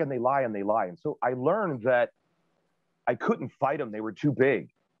they lie and they lie and they lie. And so I learned that I couldn't fight them. They were too big.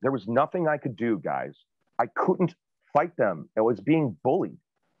 There was nothing I could do, guys. I couldn't fight them. I was being bullied.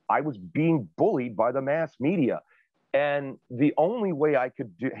 I was being bullied by the mass media. And the only way I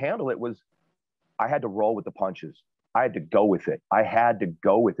could handle it was I had to roll with the punches. I had to go with it. I had to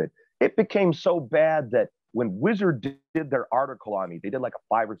go with it. It became so bad that when Wizard did their article on me, they did like a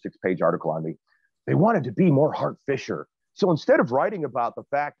 5 or 6 page article on me. They wanted to be more Hart Fisher. So instead of writing about the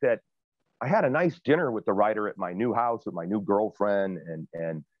fact that I had a nice dinner with the writer at my new house with my new girlfriend,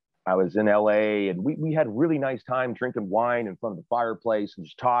 and I was in LA, and we had a really nice time drinking wine in front of the fireplace and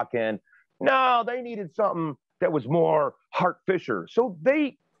just talking. No, they needed something that was more Hart Fisher. So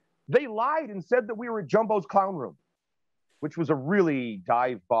they lied and said that we were at Jumbo's Clown Room, which was a really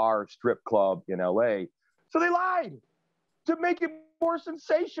dive bar strip club in LA. So they lied to make it more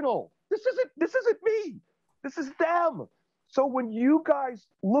sensational. This isn't me. This is them. So when you guys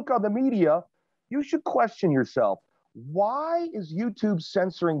look on the media, you should question yourself. Why is YouTube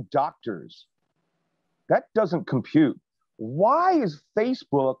censoring doctors? That doesn't compute. Why is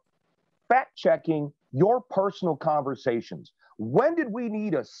Facebook fact checking your personal conversations? When did we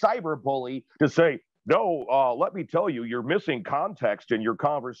need a cyber bully to say, no, let me tell you, you're missing context in your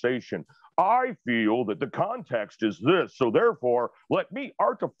conversation. I feel that the context is this, so therefore, let me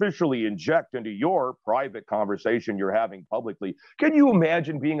artificially inject into your private conversation you're having publicly. Can you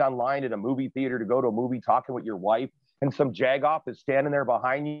imagine being online at a movie theater to go to a movie talking with your wife, and some jagoff is standing there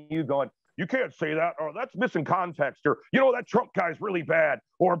behind you going, you can't say that, or that's missing context, or, you know, that Trump guy's really bad,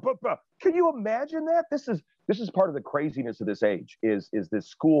 or, can you imagine that? This is part of the craziness of this age, is this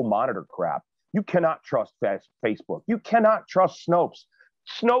school monitor crap. You cannot trust Facebook. You cannot trust Snopes.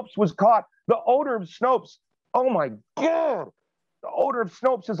 Snopes was caught. The owner of Snopes, oh my God, the owner of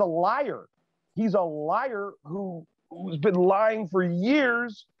Snopes is a liar. He's a liar who's been lying for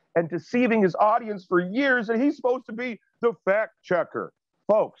years and deceiving his audience for years, and he's supposed to be the fact checker.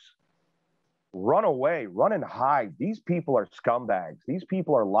 Folks, run away, run and hide. These people are scumbags. These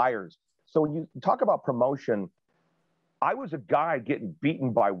people are liars. So when you talk about promotion, I was a guy getting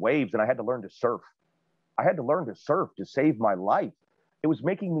beaten by waves, and I had to learn to surf. I had to learn to surf to save my life. It was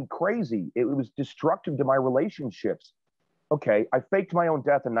making me crazy. It was destructive to my relationships. Okay, I faked my own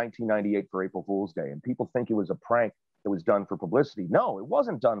death in 1998 for April Fool's Day, and people think it was a prank that was done for publicity. No, it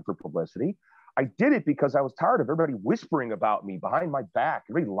wasn't done for publicity. I did it because I was tired of everybody whispering about me behind my back,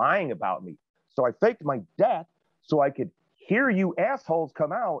 everybody lying about me. So I faked my death so I could hear you assholes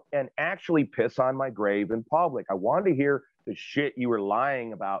come out and actually piss on my grave in public. I wanted to hear the shit you were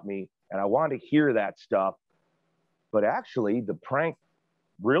lying about me, and I wanted to hear that stuff. But actually, the prank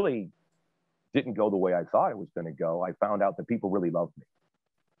really didn't go the way I thought it was going to go. I found out that people really loved me.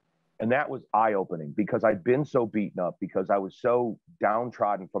 And that was eye-opening because I'd been so beaten up, because I was so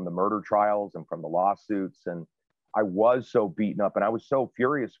downtrodden from the murder trials and from the lawsuits. And I was so beaten up, and I was so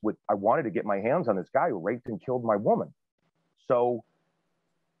furious I wanted to get my hands on this guy who raped and killed my woman. So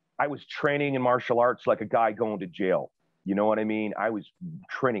I was training in martial arts like a guy going to jail. You know what I mean? I was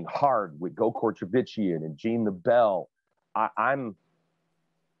training hard with Gokor Trbician and Gene LaBelle. I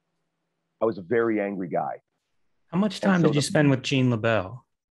was a very angry guy. How much time did you spend with Gene LaBelle?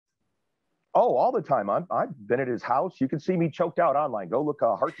 Oh, all the time. I've been at his house. You can see me choked out online. Go look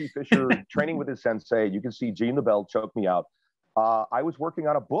Hart D Fisher training with his sensei. You can see Gene LaBelle choke me out. I was working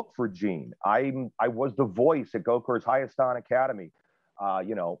on a book for Gene. I was the voice at Gokor's Hayastan Academy.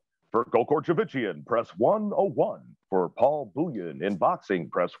 You know, For Gokorchavichian, press 101. For Paul Bullion in boxing,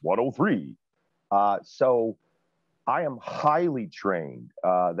 press 103. So I am highly trained.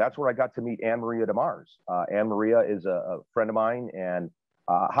 That's where I got to meet Anne Maria DeMars. Anne Maria is a friend of mine. And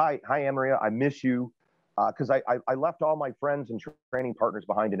hi, Anne Maria. I miss you. Because I left all my friends and training partners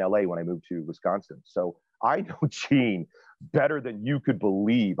behind in LA when I moved to Wisconsin. So I know Gene better than you could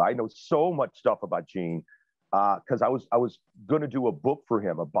believe. I know so much stuff about Gene because I was going to do a book for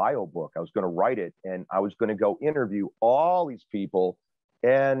him, a bio book. I was going to write it, and I was going to go interview all these people.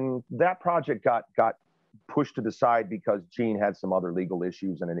 And that project got pushed to the side because Gene had some other legal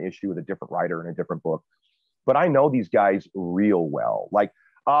issues and an issue with a different writer and a different book. But I know these guys real well. Like,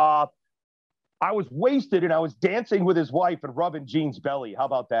 I was wasted and I was dancing with his wife and rubbing Gene's belly. How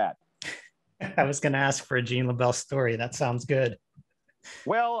about that? I was going to ask for a Gene LaBelle story. That sounds good.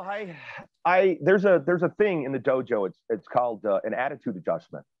 Well, there's a thing in the dojo. It's called an attitude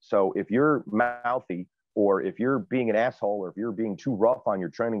adjustment. So if you're mouthy, or if you're being an asshole, or if you're being too rough on your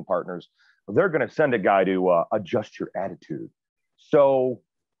training partners, they're going to send a guy to adjust your attitude. So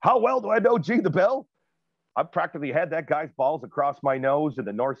how well do I know Gene LaBelle? I've practically had that guy's balls across my nose in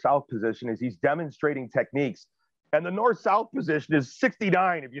the north-south position as he's demonstrating techniques. And the north-south position is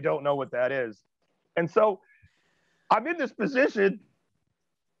 69, if you don't know what that is. And so I'm in this position,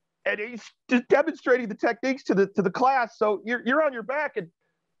 and he's just demonstrating the techniques to the class. So you're on your back, and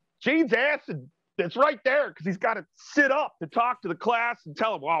Gene's ass, and it's right there because he's got to sit up to talk to the class and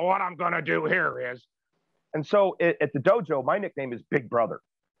tell them, well, what I'm going to do here is. And so at the dojo, my nickname is Big Brother.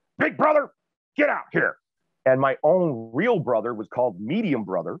 Big Brother, get out here. And my own real brother was called Medium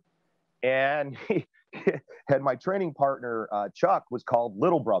Brother. And and my training partner, Chuck, was called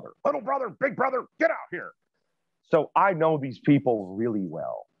Little Brother. Little Brother, Big Brother, get out here. So I know these people really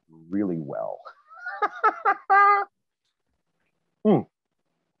well, really well.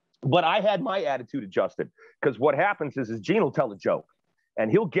 But I had my attitude adjusted because what happens is Gene will tell a joke and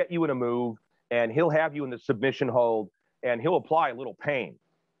he'll get you in a move and he'll have you in the submission hold and he'll apply a little pain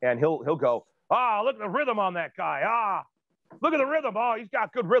and he'll go, look at the rhythm on that guy. Look at the rhythm. Oh, he's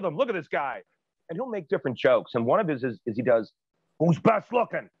got good rhythm. Look at this guy. And he'll make different jokes. And one of his is he does, who's best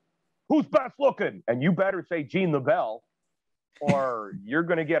looking? Who's best looking? And you better say Gene LaBelle or you're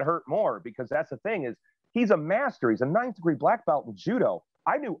going to get hurt more because that's the thing is he's a master. He's a 9th degree black belt in judo.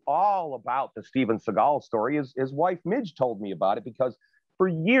 I knew all about the Steven Seagal story. His wife Midge told me about it because for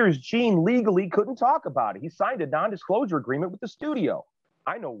years, Gene legally couldn't talk about it. He signed a non-disclosure agreement with the studio.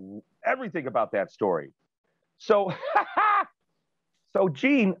 I know everything about that story. So,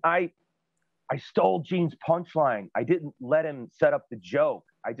 Gene, I stole Gene's punchline. I didn't let him set up the joke.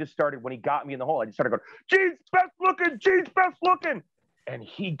 I just started, when he got me in the hole, I just started going, Gene's best looking, Gene's best looking. And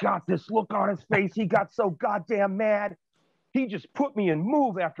he got this look on his face. He got so goddamn mad. He just put me in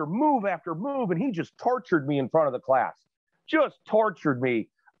move after move after move, and he just tortured me in front of the class. Just tortured me.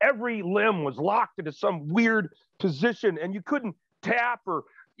 Every limb was locked into some weird position, and you couldn't tap or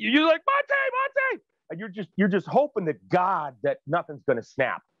you're like, Monte, and you're just hoping to God that nothing's going to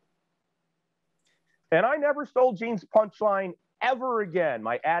snap. And I never stole Gene's punchline ever again.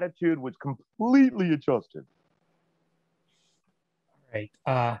 My attitude was completely adjusted. All right.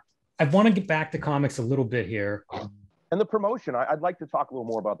 I want to get back to comics a little bit here. And the promotion, I'd like to talk a little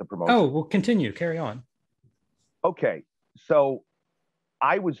more about the promotion. Oh, we'll continue. Carry on. Okay. So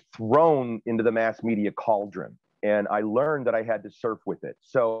I was thrown into the mass media cauldron and I learned that I had to surf with it.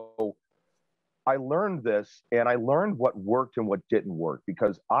 So I learned this and I learned what worked and what didn't work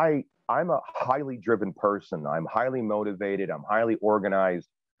because I'm a highly driven person. I'm highly motivated. I'm highly organized.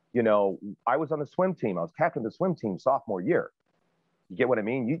 You know, I was on the swim team. I was captain of the swim team sophomore year. You get what I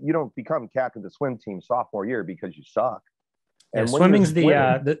mean? You don't become captain of the swim team sophomore year because you suck. And swimming's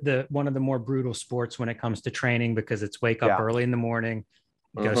the one of the more brutal sports when it comes to training because it's wake up early in the morning,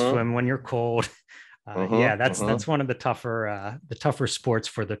 go swim when you're cold. That's one of the tougher sports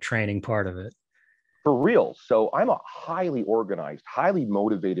for the training part of it. For real. So I'm a highly organized, highly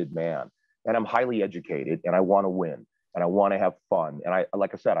motivated man, and I'm highly educated, and I want to win, and I want to have fun. And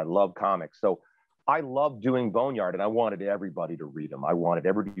like I said, I love comics. So I love doing Boneyard, and I wanted everybody to read them. I wanted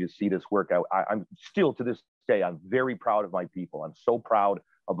everybody to see this work. I'm still, to this day, I'm very proud of my people. I'm so proud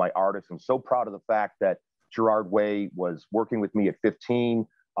of my artists. I'm so proud of the fact that Gerard Way was working with me at 15.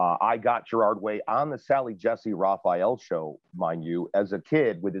 I got Gerard Way on the Sally Jesse Raphael show, mind you, as a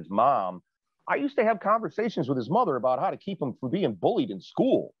kid with his mom. I used to have conversations with his mother about how to keep him from being bullied in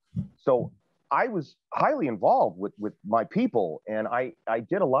school. So I was highly involved with my people. And I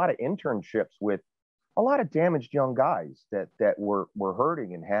did a lot of internships with a lot of damaged young guys that were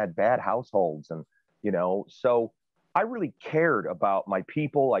hurting and had bad households. And, you know, so I really cared about my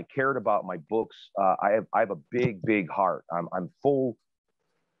people. I cared about my books. I have a big heart. I'm full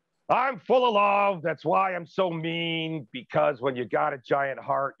of love. That's why I'm so mean, because when you got a giant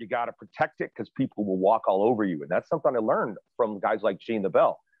heart, you got to protect it because people will walk all over you. And that's something I learned from guys like Gene the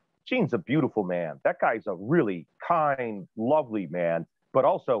Bell. Gene's a beautiful man. That guy's a really kind, lovely man, but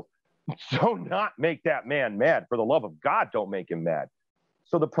also so not make that man mad. For the love of God, don't make him mad.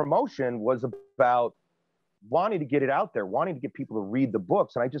 So the promotion was about wanting to get it out there, wanting to get people to read the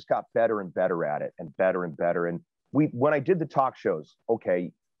books. And I just got better and better at it, and better and better. And when I did the talk shows,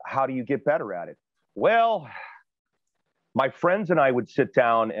 okay, how do you get better at it? Well, my friends and I would sit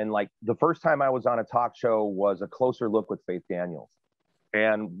down, and like the first time I was on a talk show was A Closer Look with Faith Daniels.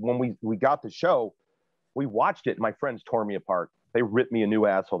 And when we got the show, we watched it, and my friends tore me apart. They ripped me a new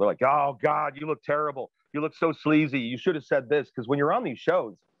asshole. They're like, oh God, you look terrible. You look so sleazy. You should have said this. Because when you're on these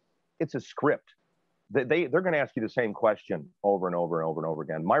shows, it's a script. They're going to ask you the same question over and over and over and over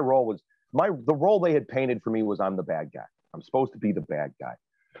again. My role was, the role they had painted for me was I'm the bad guy. I'm supposed to be the bad guy.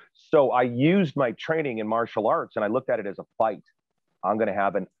 So I used my training in martial arts, and I looked at it as a fight. I'm going to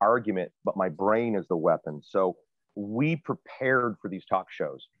have an argument, but my brain is the weapon. So we prepared for these talk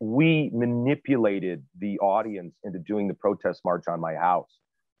shows. We manipulated the audience into doing the protest march on my house.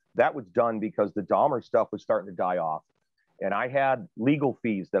 That was done because the Dahmer stuff was starting to die off. And I had legal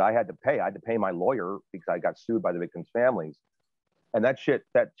fees that I had to pay. I had to pay my lawyer because I got sued by the victims' families. And that shit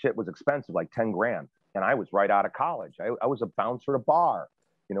was expensive, like 10 grand. And I was right out of college. I was a bouncer at a bar.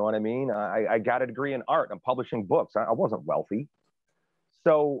 You know what I mean? I got a degree in art. I'm publishing books. I wasn't wealthy.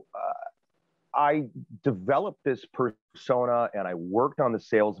 So I developed this persona, and I worked on the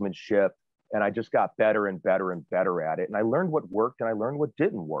salesmanship, and I just got better and better and better at it. And I learned what worked, and I learned what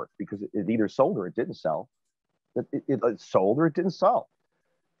didn't work, because it either sold or it didn't sell. It sold or it didn't sell.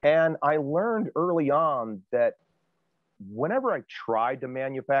 And I learned early on that whenever I tried to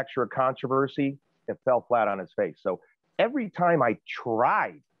manufacture a controversy, it fell flat on its face. So every time I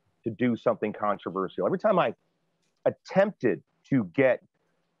tried to do something controversial, every time I attempted to get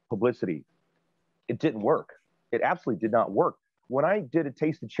publicity, it didn't work. It absolutely did not work. When I did A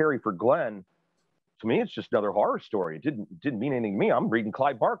Taste of Cherry for Glenn, to me, it's just another horror story. It didn't mean anything to me. I'm reading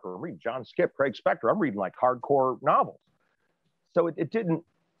Clive Barker. I'm reading John Skip, Craig Spector. I'm reading like hardcore novels. So it didn't,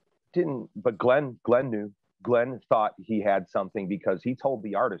 but Glenn knew. Glenn thought he had something, because he told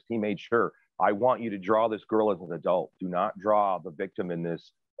the artist, he made sure, I want you to draw this girl as an adult. Do not draw the victim in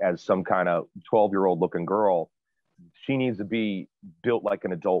this as some kind of 12-year-old looking girl. She needs to be built like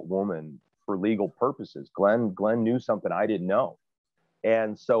an adult woman for legal purposes. Glenn knew something I didn't know.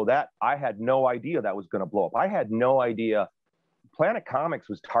 And so that I had no idea that was going to blow up. I had no idea Planet Comics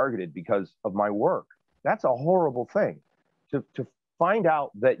was targeted because of my work. That's a horrible thing, to find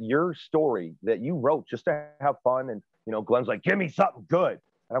out that your story that you wrote just to have fun. And, you know, Glenn's like, give me something good.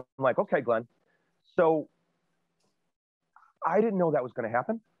 And I'm like, okay, Glenn. So I didn't know that was going to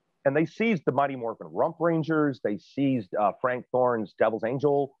happen. And they seized the Mighty Morphin Rump Rangers. They seized Frank Thorne's Devil's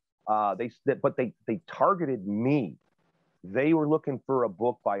Angel. But they targeted me. They were looking for a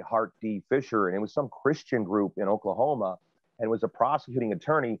book by Hart D Fisher, and it was some Christian group in Oklahoma, and was a prosecuting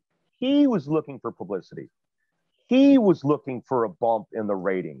attorney. He was looking for publicity. He was looking for a bump in the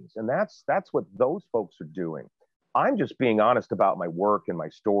ratings. And that's what those folks are doing. I'm just being honest about my work and my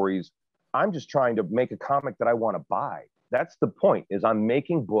stories. I'm just trying to make a comic that I want to buy. That's the point, is I'm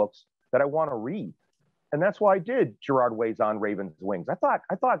making books that I want to read. And that's why I did Gerard Way's On Raven's Wings. I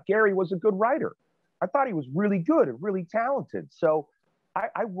thought Gary was a good writer. I thought he was really good and really talented. So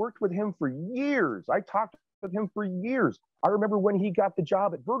I worked with him for years. I talked with him for years. I remember when he got the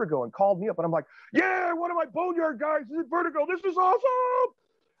job at Vertigo and called me up, and I'm like, yeah, one of my Boneyard guys is at Vertigo. This is awesome.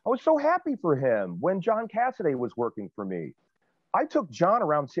 I was so happy for him. When John Cassaday was working for me, I took John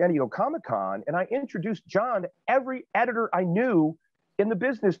around San Diego Comic-Con, and I introduced John to every editor I knew in the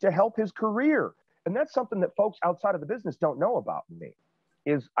business to help his career. And that's something that folks outside of the business don't know about me,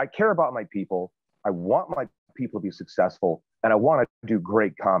 is I care about my people. I want my people to be successful, and I want to do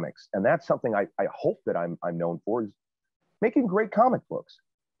great comics. And that's something I hope that I'm known for, is making great comic books.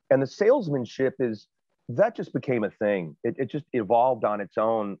 And the salesmanship that just became a thing. It just evolved on its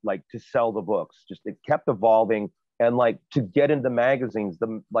own, like to sell the books. Just it kept evolving, and like to get into magazines,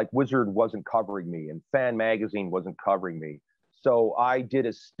 like Wizard wasn't covering me, and Fan Magazine wasn't covering me. So I did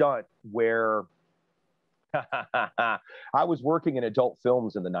a stunt where I was working in adult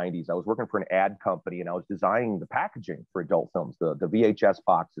films in the 90s. I was working for an ad company, and I was designing the packaging for adult films, the VHS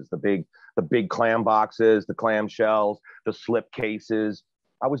boxes, the big clam boxes, the clam shells, the slip cases.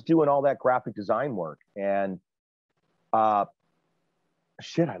 I was doing all that graphic design work, and I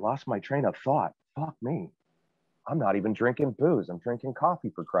lost my train of thought. Fuck me. I'm not even drinking booze. I'm drinking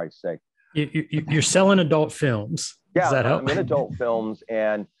coffee, for Christ's sake. You're selling adult films. Yeah, Does that help? I'm in adult films.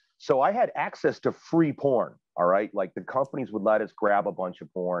 And so I had access to free porn. All right. Like the companies would let us grab a bunch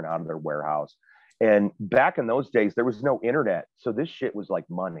of porn out of their warehouse. And back in those days, there was no internet. So this shit was like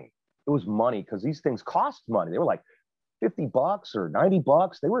money. It was money because these things cost money. They were like $50 or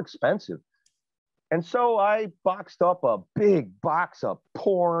 $90. They were expensive. And so I boxed up a big box of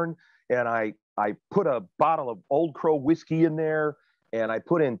porn, and I put a bottle of Old Crow whiskey in there, and I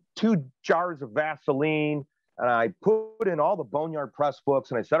put in 2 jars of Vaseline, and I put in all the Boneyard Press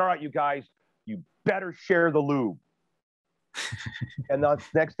books, and I said, all right, you guys, you better share the lube. And the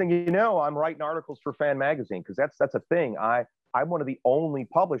next thing you know, I'm writing articles for Fan Magazine, because that's a thing. I'm one of the only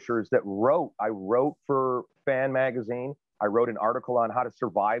publishers that wrote. I wrote for Fan Magazine. I wrote an article on how to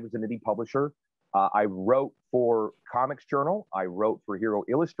survive as an indie publisher. I wrote for Comics Journal. I wrote for Hero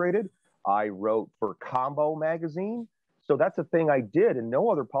Illustrated. I wrote for Combo Magazine. So that's a thing I did, and no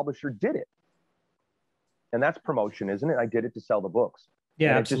other publisher did it. And that's promotion, isn't it? I did it to sell the books.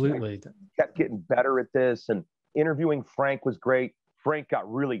 Yeah, absolutely. I kept getting better at this, and interviewing Frank was great. Frank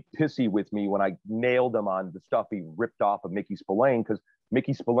got really pissy with me when I nailed him on the stuff he ripped off of Mickey Spillane, because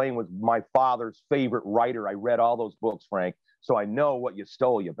Mickey Spillane was my father's favorite writer. I read all those books, Frank. So I know what you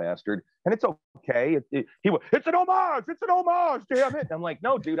stole, you bastard. And it's okay. It's an homage. It's an homage, damn it. And I'm like,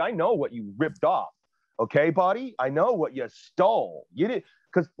 no, dude, I know what you ripped off. Okay, buddy? I know what you stole. You did,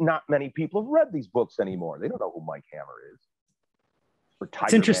 because not many people have read these books anymore. They don't know who Mike Hammer is.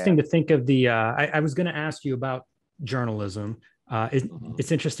 It's interesting to think of the, I was going to ask you about journalism.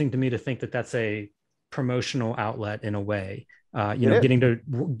 It's interesting to me to think that that's a promotional outlet in a way,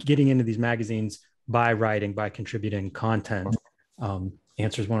 getting into these magazines by writing, by contributing content,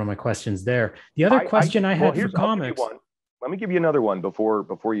 answers one of my questions there. The other question I had for comics. Let me give you another one before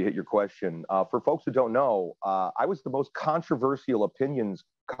you hit your question. For folks who don't know, I was the most controversial opinions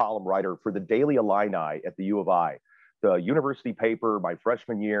column writer for the Daily Illini at the U of I, the university paper. My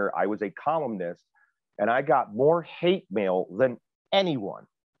freshman year, I was a columnist, and I got more hate mail than anyone.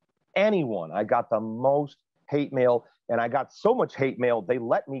 I got the most hate mail, and I got so much hate mail, they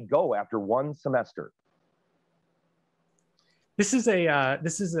let me go after 1 semester. This is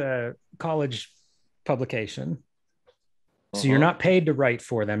a college publication. So you're not paid to write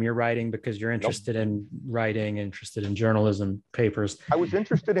for them. You're writing because you're interested in writing, interested in journalism papers. I was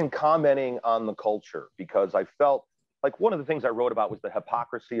interested in commenting on the culture because I felt like one of the things I wrote about was the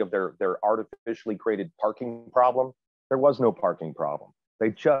hypocrisy of their artificially created parking problem. There was no parking problem.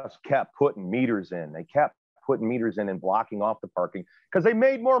 They just kept putting meters in. They kept putting meters in and blocking off the parking because they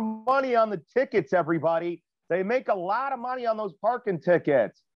made more money on the tickets, everybody. They make a lot of money on those parking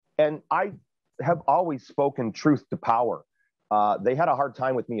tickets. And I have always spoken truth to power. They had a hard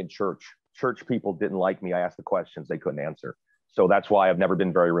time with me in church. Church people didn't like me. I asked the questions they couldn't answer. So that's why I've never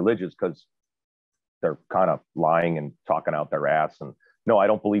been very religious, because they're kind of lying and talking out their ass. And no, I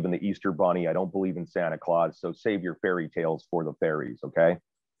don't believe in the Easter Bunny. I don't believe in Santa Claus. So save your fairy tales for the fairies, okay?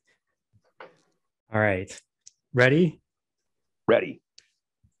 All right. Ready? Ready.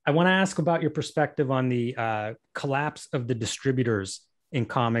 I want to ask about your perspective on the collapse of the distributors in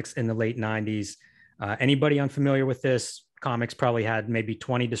comics in the late 90s. Anybody unfamiliar with this? Comics probably had maybe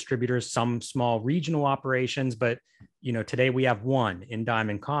 20 distributors, some small regional operations, but today we have 1 in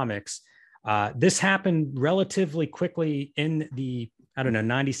Diamond Comics. This happened relatively quickly in the,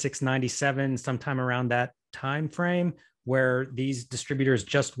 96, 97, sometime around that time frame, where these distributors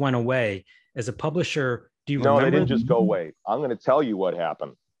just went away. As a publisher, do you remember? No, they didn't just go away. I'm going to tell you what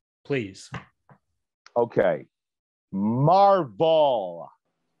happened. Please. Okay. Marvel.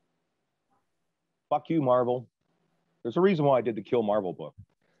 Fuck you, Marvel. There's a reason why I did the Kill Marvel book.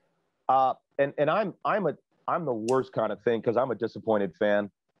 And I'm the worst kind of thing because I'm a disappointed fan.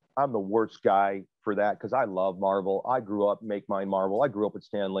 I'm the worst guy for that because I love Marvel. I grew up Make Mine Marvel. I grew up with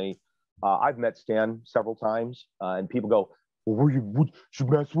Stan Lee. I've met Stan several times, and people go, well, would you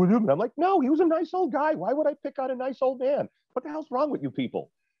mess with him? And I'm like, no, he was a nice old guy. Why would I pick on a nice old man? What the hell's wrong with you people?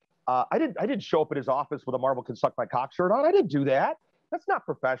 I didn't show up at his office with a Marvel Can Suck My Cock shirt on. I didn't do that. That's not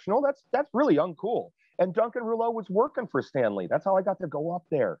professional. That's really uncool. And Duncan Rouleau was working for Stan Lee. That's how I got to go up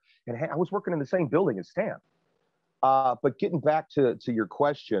there. And I was working in the same building as Stan. But getting back to your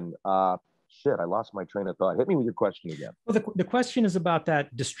question, shit, I lost my train of thought. Hit me with your question again. Well, the question is about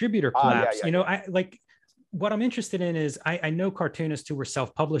that distributor collapse. I like what I'm interested in is I know cartoonists who were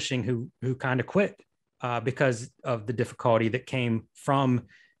self-publishing who kind of quit because of the difficulty that came from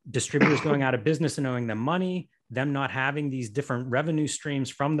distributors going out of business and owing them money, them not having these different revenue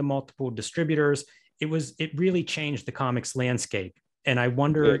streams from the multiple distributors. It really changed the comics landscape And I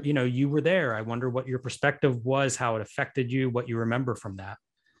wonder, you know, you were there. I wonder what your perspective was, how it affected you, what you remember from that.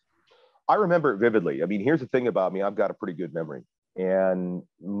 I remember it vividly. I mean, here's the thing about me. I've got a pretty good memory. And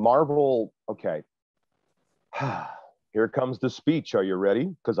Marvel, okay. Here comes the speech. Are you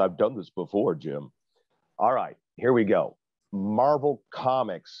ready? Because I've done this before, Jim. All right, here we go. Marvel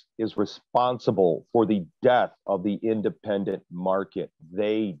Comics is responsible for the death of the independent market.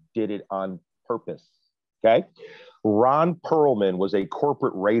 They did it on purpose. Okay. Ron Perlman was a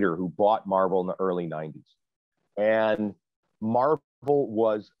corporate raider who bought Marvel in the early 90s. And Marvel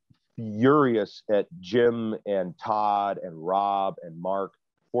was furious at Jim and Todd and Rob and Mark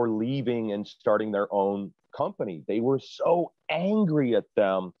for leaving and starting their own company. They were so angry at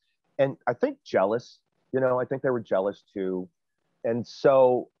them. And I think jealous. You know, I think they were jealous too. And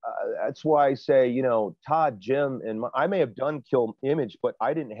so that's why I say, you know, Todd, Jim, and I may have done Kill Image, but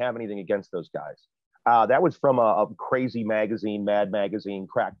I didn't have anything against those guys. That was from a crazy magazine, Mad Magazine,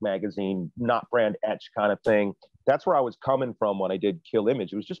 Crack Magazine, not brand etch kind of thing. That's where I was coming from when I did Kill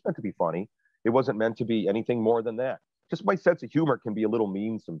Image. It was just meant to be funny. It wasn't meant to be anything more than that. Just my sense of humor can be a little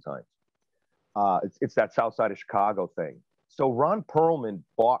mean sometimes. It's that South Side of Chicago thing. So Ron Perlman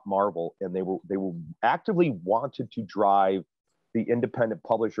bought Marvel, and they were actively wanted to drive the independent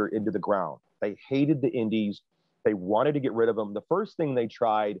publisher into the ground. They hated the indies. They wanted to get rid of them. The first thing they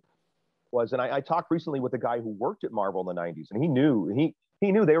tried was, and I talked recently with a guy who worked at Marvel in the 90s, and he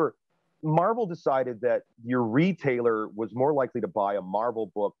knew they were, Marvel decided that your retailer was more likely to buy a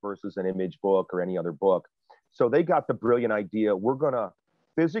Marvel book versus an Image book or any other book. So they got the brilliant idea, we're going to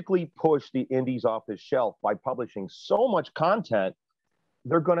physically push the indies off the shelf by publishing so much content,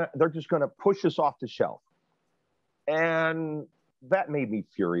 they're just gonna push us off the shelf. And that made me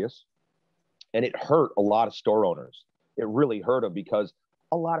furious. And it hurt a lot of store owners. It really hurt them because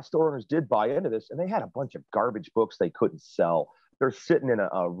a lot of store owners did buy into this, and they had a bunch of garbage books they couldn't sell. They're sitting in a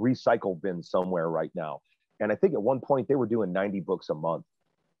recycle bin somewhere right now. And I think at one point they were doing 90 books a month,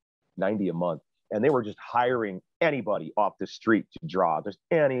 90 a month. And they were just hiring anybody off the street to draw. Just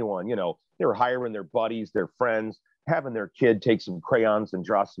anyone, you know, they were hiring their buddies, their friends, having their kid take some crayons and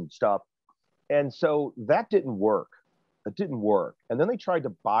draw some stuff. And so that didn't work. It didn't work. And then they tried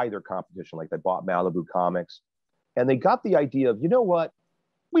to buy their competition, like they bought Malibu Comics. And they got the idea of, you know what?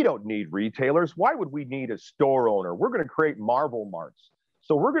 We don't need retailers. Why would we need a store owner? We're going to create Marvel Marts.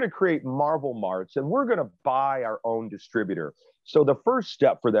 So we're going to create Marvel Marts, and we're going to buy our own distributor. So the first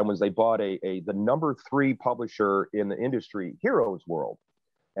step for them was they bought the number 3 publisher in the industry, Heroes World.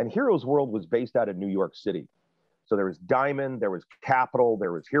 And Heroes World was based out of New York City. So there was Diamond, there was Capital,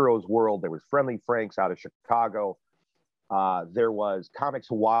 there was Heroes World, there was Friendly Franks out of Chicago. There was Comics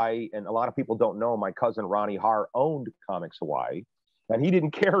Hawaii, and a lot of people don't know my cousin Ronnie Har owned Comics Hawaii. And he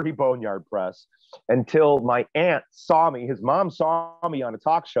didn't carry Boneyard Press until my aunt saw me. His mom saw me on a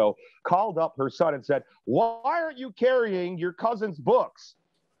talk show, called up her son and said, "Why aren't you carrying your cousin's books?"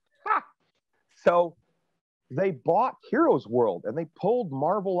 Ha! So they bought Heroes World and they pulled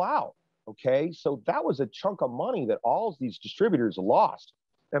Marvel out. Okay. So that was a chunk of money that all these distributors lost.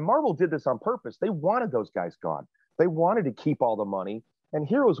 And Marvel did this on purpose. They wanted those guys gone. They wanted to keep all the money. And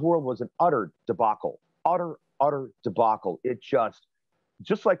Heroes World was an utter debacle. Utter debacle. It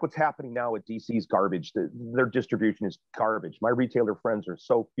just like what's happening now with DC's garbage. Their distribution is garbage. My retailer friends are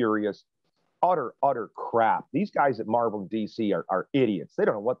so furious. Utter crap. These guys at Marvel and DC are idiots. They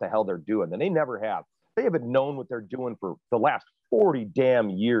don't know what the hell they're doing, and they never have. They haven't known what they're doing for the last 40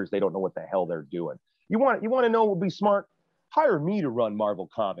 damn years. They don't know what the hell they're doing. You want to know what would be smart? Hire me to run Marvel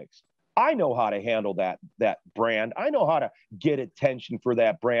Comics. I know how to handle that brand. I know how to get attention for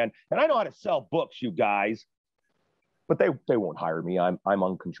that brand, and I know how to sell books, you guys. But they won't hire me. I'm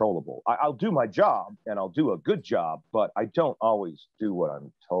uncontrollable. I'll do my job, and I'll do a good job, but I don't always do what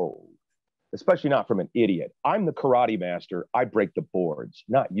I'm told, especially not from an idiot. I'm the karate master. I break the boards,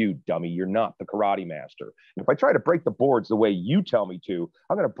 not you, dummy. You're not the karate master. And if I try to break the boards the way you tell me to,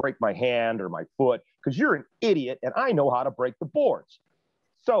 I'm going to break my hand or my foot because you're an idiot, and I know how to break the boards.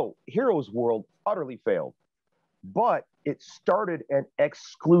 So Heroes World utterly failed. But it started an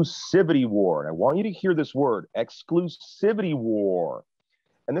exclusivity war. And I want you to hear this word, exclusivity war.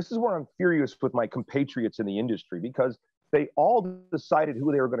 And this is where I'm furious with my compatriots in the industry, because they all decided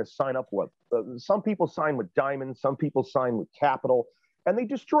who they were going to sign up with. Some people signed with Diamond, some people signed with Capital, and they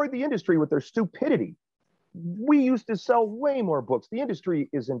destroyed the industry with their stupidity. We used to sell way more books. The industry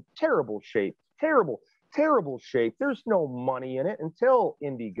is in terrible shape, terrible shape. There's no money in it until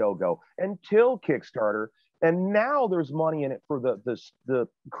Indiegogo, until Kickstarter. And now there's money in it for the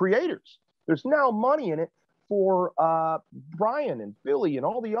creators. There's now money in it for Brian and Billy and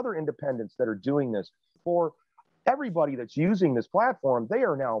all the other independents that are doing this, for everybody that's using this platform, they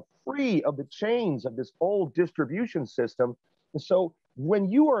are now free of the chains of this old distribution system. And so when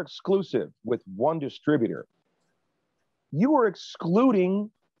you are exclusive with one distributor, you are excluding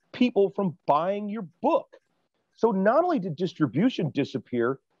people from buying your book. So not only did distribution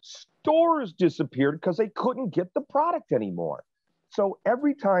disappear, stores disappeared because they couldn't get the product anymore. So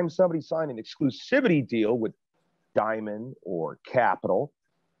every time somebody signed an exclusivity deal with Diamond or Capital,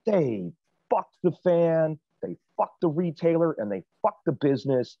 they fucked the fan, they fucked the retailer, and they fucked the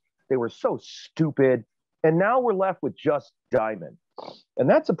business. They were so stupid. And now we're left with just Diamond. And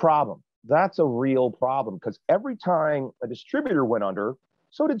that's a problem. That's a real problem, because every time a distributor went under,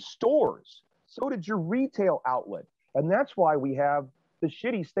 so did stores. So did your retail outlet. And that's why we have the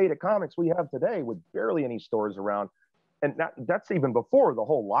shitty state of comics we have today with barely any stores around. And that's even before the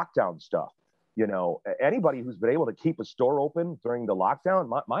whole lockdown stuff. You know, anybody who's been able to keep a store open during the lockdown,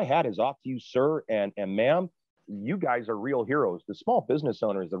 my hat is off to you, sir and ma'am. You guys are real heroes. The small business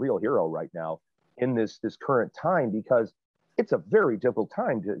owner is the real hero right now in this current time, because it's a very difficult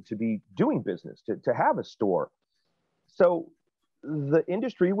time to be doing business, to have a store. So the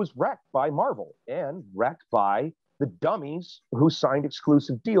industry was wrecked by Marvel and wrecked by the dummies who signed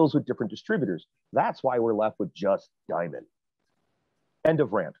exclusive deals with different distributors. That's why we're left with just Diamond. End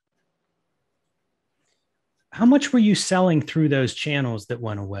of rant. How much were you selling through those channels that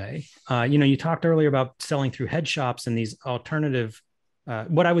went away? You talked earlier about selling through head shops and these alternative,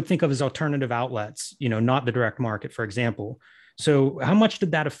 what I would think of as alternative outlets, not the direct market, for example. So how much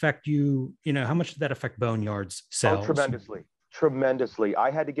did that affect you? How much did that affect Boneyard's sales? Oh, tremendously. I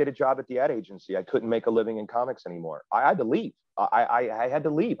had to get a job at the ad agency. I couldn't make a living in comics anymore. I had to leave. I had to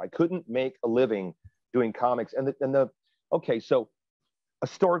leave. I couldn't make a living doing comics. Okay, so a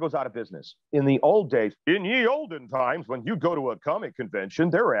store goes out of business. In the old days, in ye olden times, when you go to a comic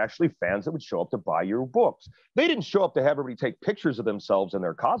convention, there were actually fans that would show up to buy your books. They didn't show up to have everybody take pictures of themselves in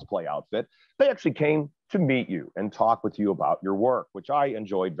their cosplay outfit. They actually came to meet you and talk with you about your work, which I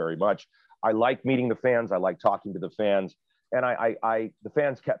enjoyed very much. I like meeting the fans. I like talking to the fans. And the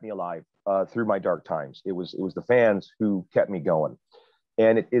fans kept me alive through my dark times. It was the fans who kept me going.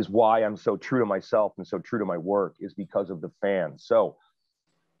 And it is why I'm so true to myself and so true to my work, is because of the fans. So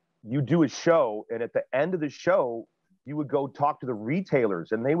you do a show, and at the end of the show, you would go talk to the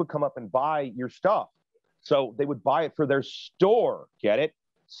retailers, and they would come up and buy your stuff. So they would buy it for their store, get it?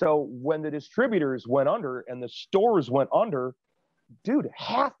 So when the distributors went under and the stores went under, dude,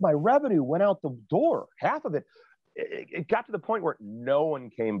 half my revenue went out the door, half of it. It got to the point where no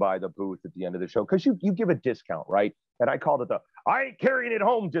one came by the booth at the end of the show, because you give a discount, right? And I called it the I ain't carrying it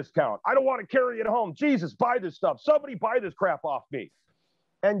home discount. I don't want to carry it home. Jesus, buy this stuff. Somebody buy this crap off me.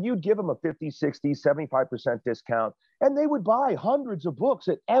 And you'd give them a 50, 60, 75% discount, and they would buy hundreds of books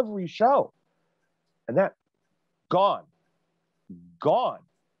at every show. And that, gone.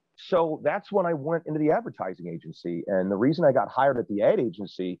 So that's when I went into the advertising agency. And the reason I got hired at the ad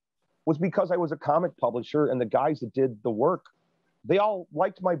agency was because I was a comic publisher, and the guys that did the work, they all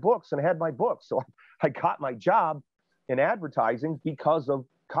liked my books and had my books. So I got my job in advertising because of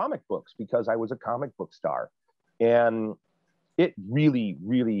comic books, because I was a comic book star. And it really,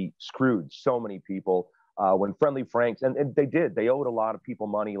 really screwed so many people when Friendly Franks, and they owed a lot of people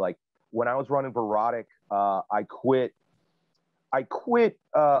money. Like when I was running Verotic, I quit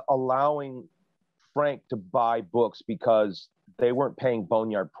allowing Frank to buy books because they weren't paying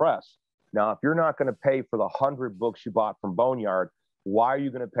Boneyard Press. Now, if you're not going to pay for the 100 books you bought from Boneyard, why are you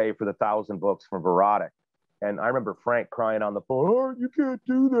going to pay for the 1,000 books from Verotic? And I remember Frank crying on the phone, "Oh, you can't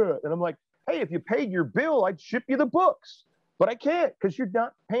do that." And I'm like, "Hey, if you paid your bill, I'd ship you the books. But I can't, because you're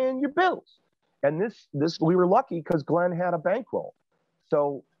not paying your bills." And this we were lucky because Glenn had a bankroll.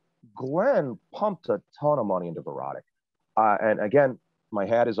 So Glenn pumped a ton of money into Verotic. And again, my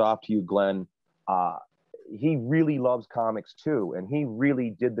hat is off to you, Glenn. He really loves comics too. And he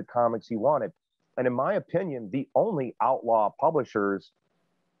really did the comics he wanted. And in my opinion, the only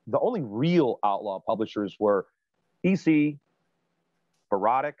real outlaw publishers were EC,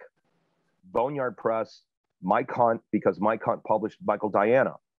 Verotic, Boneyard Press, Mike Hunt, because Mike Hunt published Michael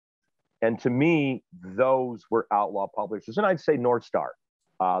Diana. And to me, those were outlaw publishers. And I'd say North Star,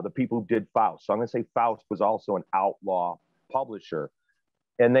 the people who did Faust. So I'm going to say Faust was also an outlaw publisher.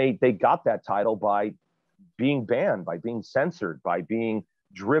 And they got that title by being banned, by being censored, by being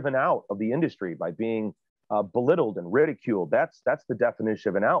driven out of the industry, by being belittled and ridiculed. That's the definition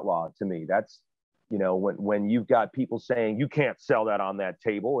of an outlaw to me. That's, when you've got people saying you can't sell that on that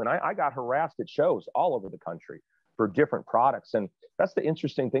table. And I got harassed at shows all over the country for different products. And that's the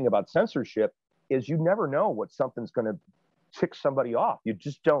interesting thing about censorship, is you never know what something's going to tick somebody off. You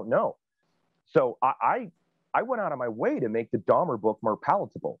just don't know. So I I went out of my way to make the Dahmer book more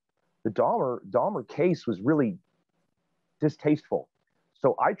palatable. The Dahmer case was really distasteful.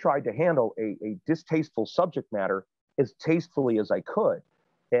 So I tried to handle a distasteful subject matter as tastefully as I could.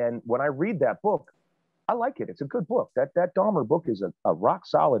 And when I read that book, I like it. It's a good book. That Dahmer book is a rock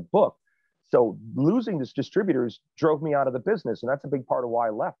solid book. So losing this distributors drove me out of the business. And that's a big part of why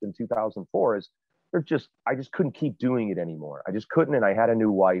I left in 2004 is I just couldn't keep doing it anymore. I just couldn't. And I had a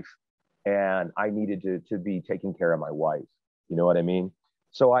new wife and I needed to be taking care of my wife. You know what I mean?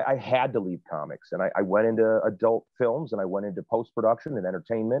 So I had to leave comics and I went into adult films and I went into post-production and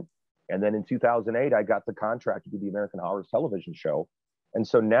entertainment. And then in 2008, I got the contract to do the American Horror television show. And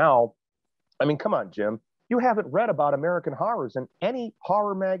so now, I mean, come on, Jim, you haven't read about American Horrors in any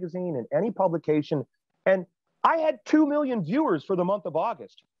horror magazine, in any publication. And I had 2 million viewers for the month of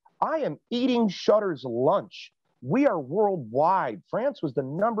August. I am eating Shudder's lunch. We are worldwide. France was the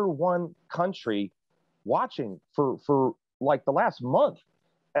 #1 country watching for like the last month.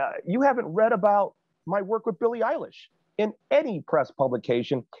 You haven't read about my work with Billie Eilish in any press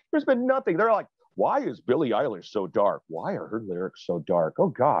publication. There's been nothing. They're like, why is Billie Eilish so dark? Why are her lyrics so dark? Oh,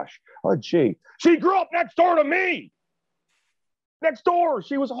 gosh. Oh, gee. She grew up next door to me. Next door.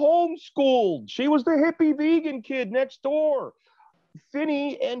 She was homeschooled. She was the hippie vegan kid next door.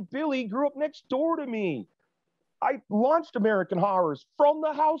 Finney and Billy grew up next door to me. I launched American Horrors from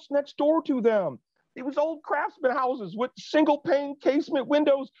the house next door to them. It was old craftsman houses with single pane casement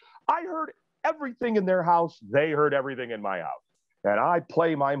windows. I heard everything in their house. They heard everything in my house. And I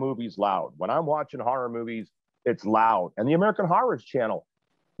play my movies loud. When I'm watching horror movies, it's loud. And the American Horrors channel,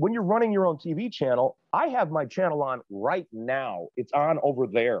 when you're running your own TV channel, I have my channel on right now. It's on over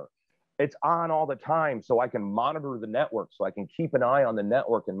there. It's on all the time so I can monitor the network, so I can keep an eye on the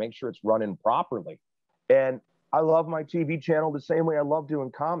network and make sure it's running properly. And I love my TV channel the same way I love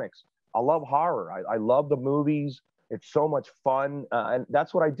doing comics. I love horror. I love the movies. It's so much fun. And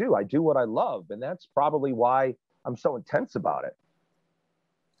that's what I do. I do what I love. And that's probably why I'm so intense about it.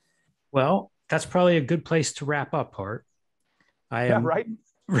 Well, that's probably a good place to wrap up, Hart. Yeah, right?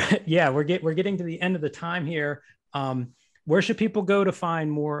 Yeah, we're getting to the end of the time here. Where should people go to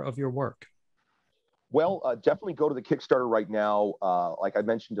find more of your work? Well, definitely go to the Kickstarter right now. Like I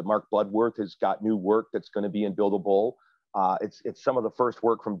mentioned, Mark Bloodworth has got new work that's going to be in Buildable. It's some of the first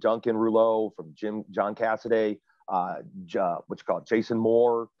work from Duncan Rouleau, from John Cassaday, Jason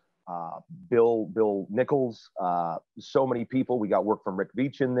Moore, Bill Nichols, so many people. We got work from Rick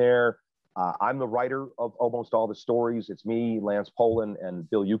Veitch in there. I'm the writer of almost all the stories. It's me, Lance Poland, and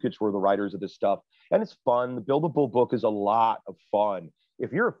Bill Yukich were the writers of this stuff. And it's fun. The Buildable book is a lot of fun.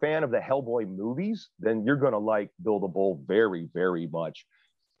 If you're a fan of the Hellboy movies, then you're going to like Buildable very, very much.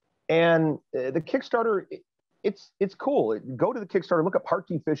 And the Kickstarter, it's cool. Go to the Kickstarter, look up Hart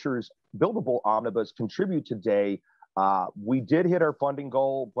D Fisher's Buildable Omnibus, contribute today. We did hit our funding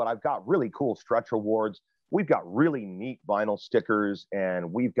goal, but I've got really cool stretch rewards. We've got really neat vinyl stickers, and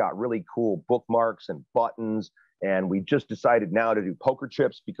we've got really cool bookmarks and buttons. And we just decided now to do poker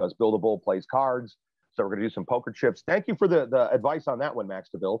chips because Buildable plays cards. So we're going to do some poker chips. Thank you for the advice on that one, Max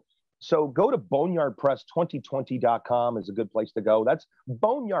DeVille. So go to boneyardpress2020.com is a good place to go. That's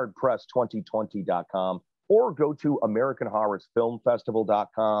boneyardpress2020.com, or go to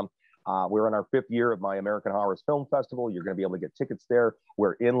americanhorrorsfilmfestival.com. We're in our 5th year of my American Horrors Film Festival. You're going to be able to get tickets there.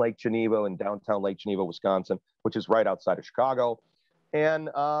 We're in Lake Geneva, in downtown Lake Geneva, Wisconsin, which is right outside of Chicago. And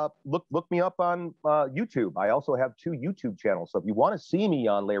look me up on YouTube. I also have 2 YouTube channels. So if you want to see me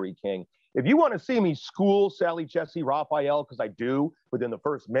on Larry King, if you want to see me school Sally Jesse Raphael, because I do within the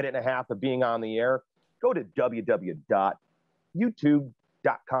first minute and a half of being on the air, go to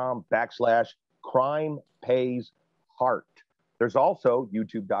www.youtube.com/CrimePaysHeart. There's also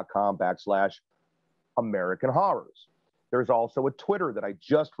youtube.com/American Horrors. There's also a Twitter that I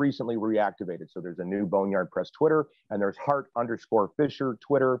just recently reactivated. So there's a new Boneyard Press Twitter, and there's Hart_Fisher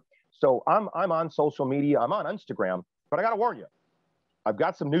Twitter. So I'm on social media. I'm on Instagram, but I got to warn you, I've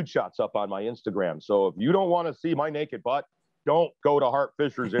got some nude shots up on my Instagram. So if you don't want to see my naked butt, don't go to Hart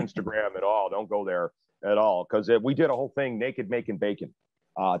Fisher's Instagram at all. Don't go there at all, because we did a whole thing, naked making bacon,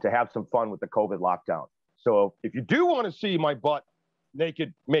 to have some fun with the COVID lockdown. So if you do want to see my butt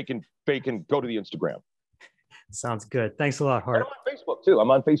naked making bacon, go to the Instagram. Sounds good. Thanks a lot, Hart. And I'm on Facebook too.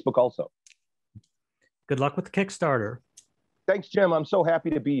 I'm on Facebook also. Good luck with the Kickstarter. Thanks, Jim. I'm so happy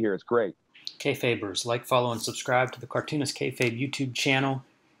to be here. It's great. Kayfabers, like, follow, and subscribe to the Cartoonist Kayfabe YouTube channel.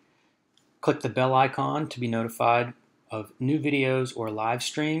 Click the bell icon to be notified of new videos or live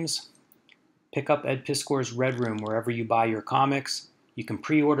streams. Pick up Ed Piskor's Red Room wherever you buy your comics. You can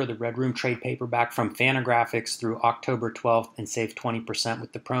pre-order the Red Room trade paperback from Fantagraphics through October 12th and save 20%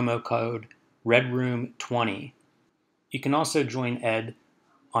 with the promo code Red Room 20. You can also join Ed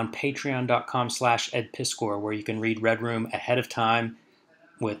on patreon.com/edpiscor, where you can read Red Room ahead of time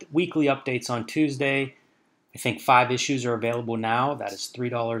with weekly updates on Tuesday. I think 5 issues are available now. That is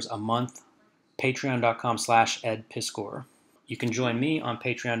 $3 a month. Patreon.com/edpiscor. You can join me on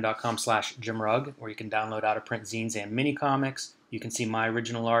patreon.com/jimrugg, where you can download out-of-print zines and mini comics. You can see my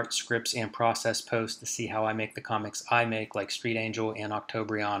original art, scripts, and process posts to see how I make the comics I make, like Street Angel and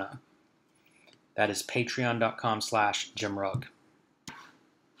Octobriana. That is patreon.com/jimrugg.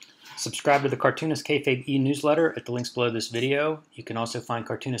 Subscribe to the Cartoonist Kayfabe e-newsletter at the links below this video. You can also find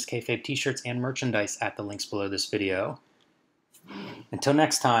Cartoonist Kayfabe t-shirts and merchandise at the links below this video. Until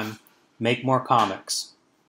next time, make more comics.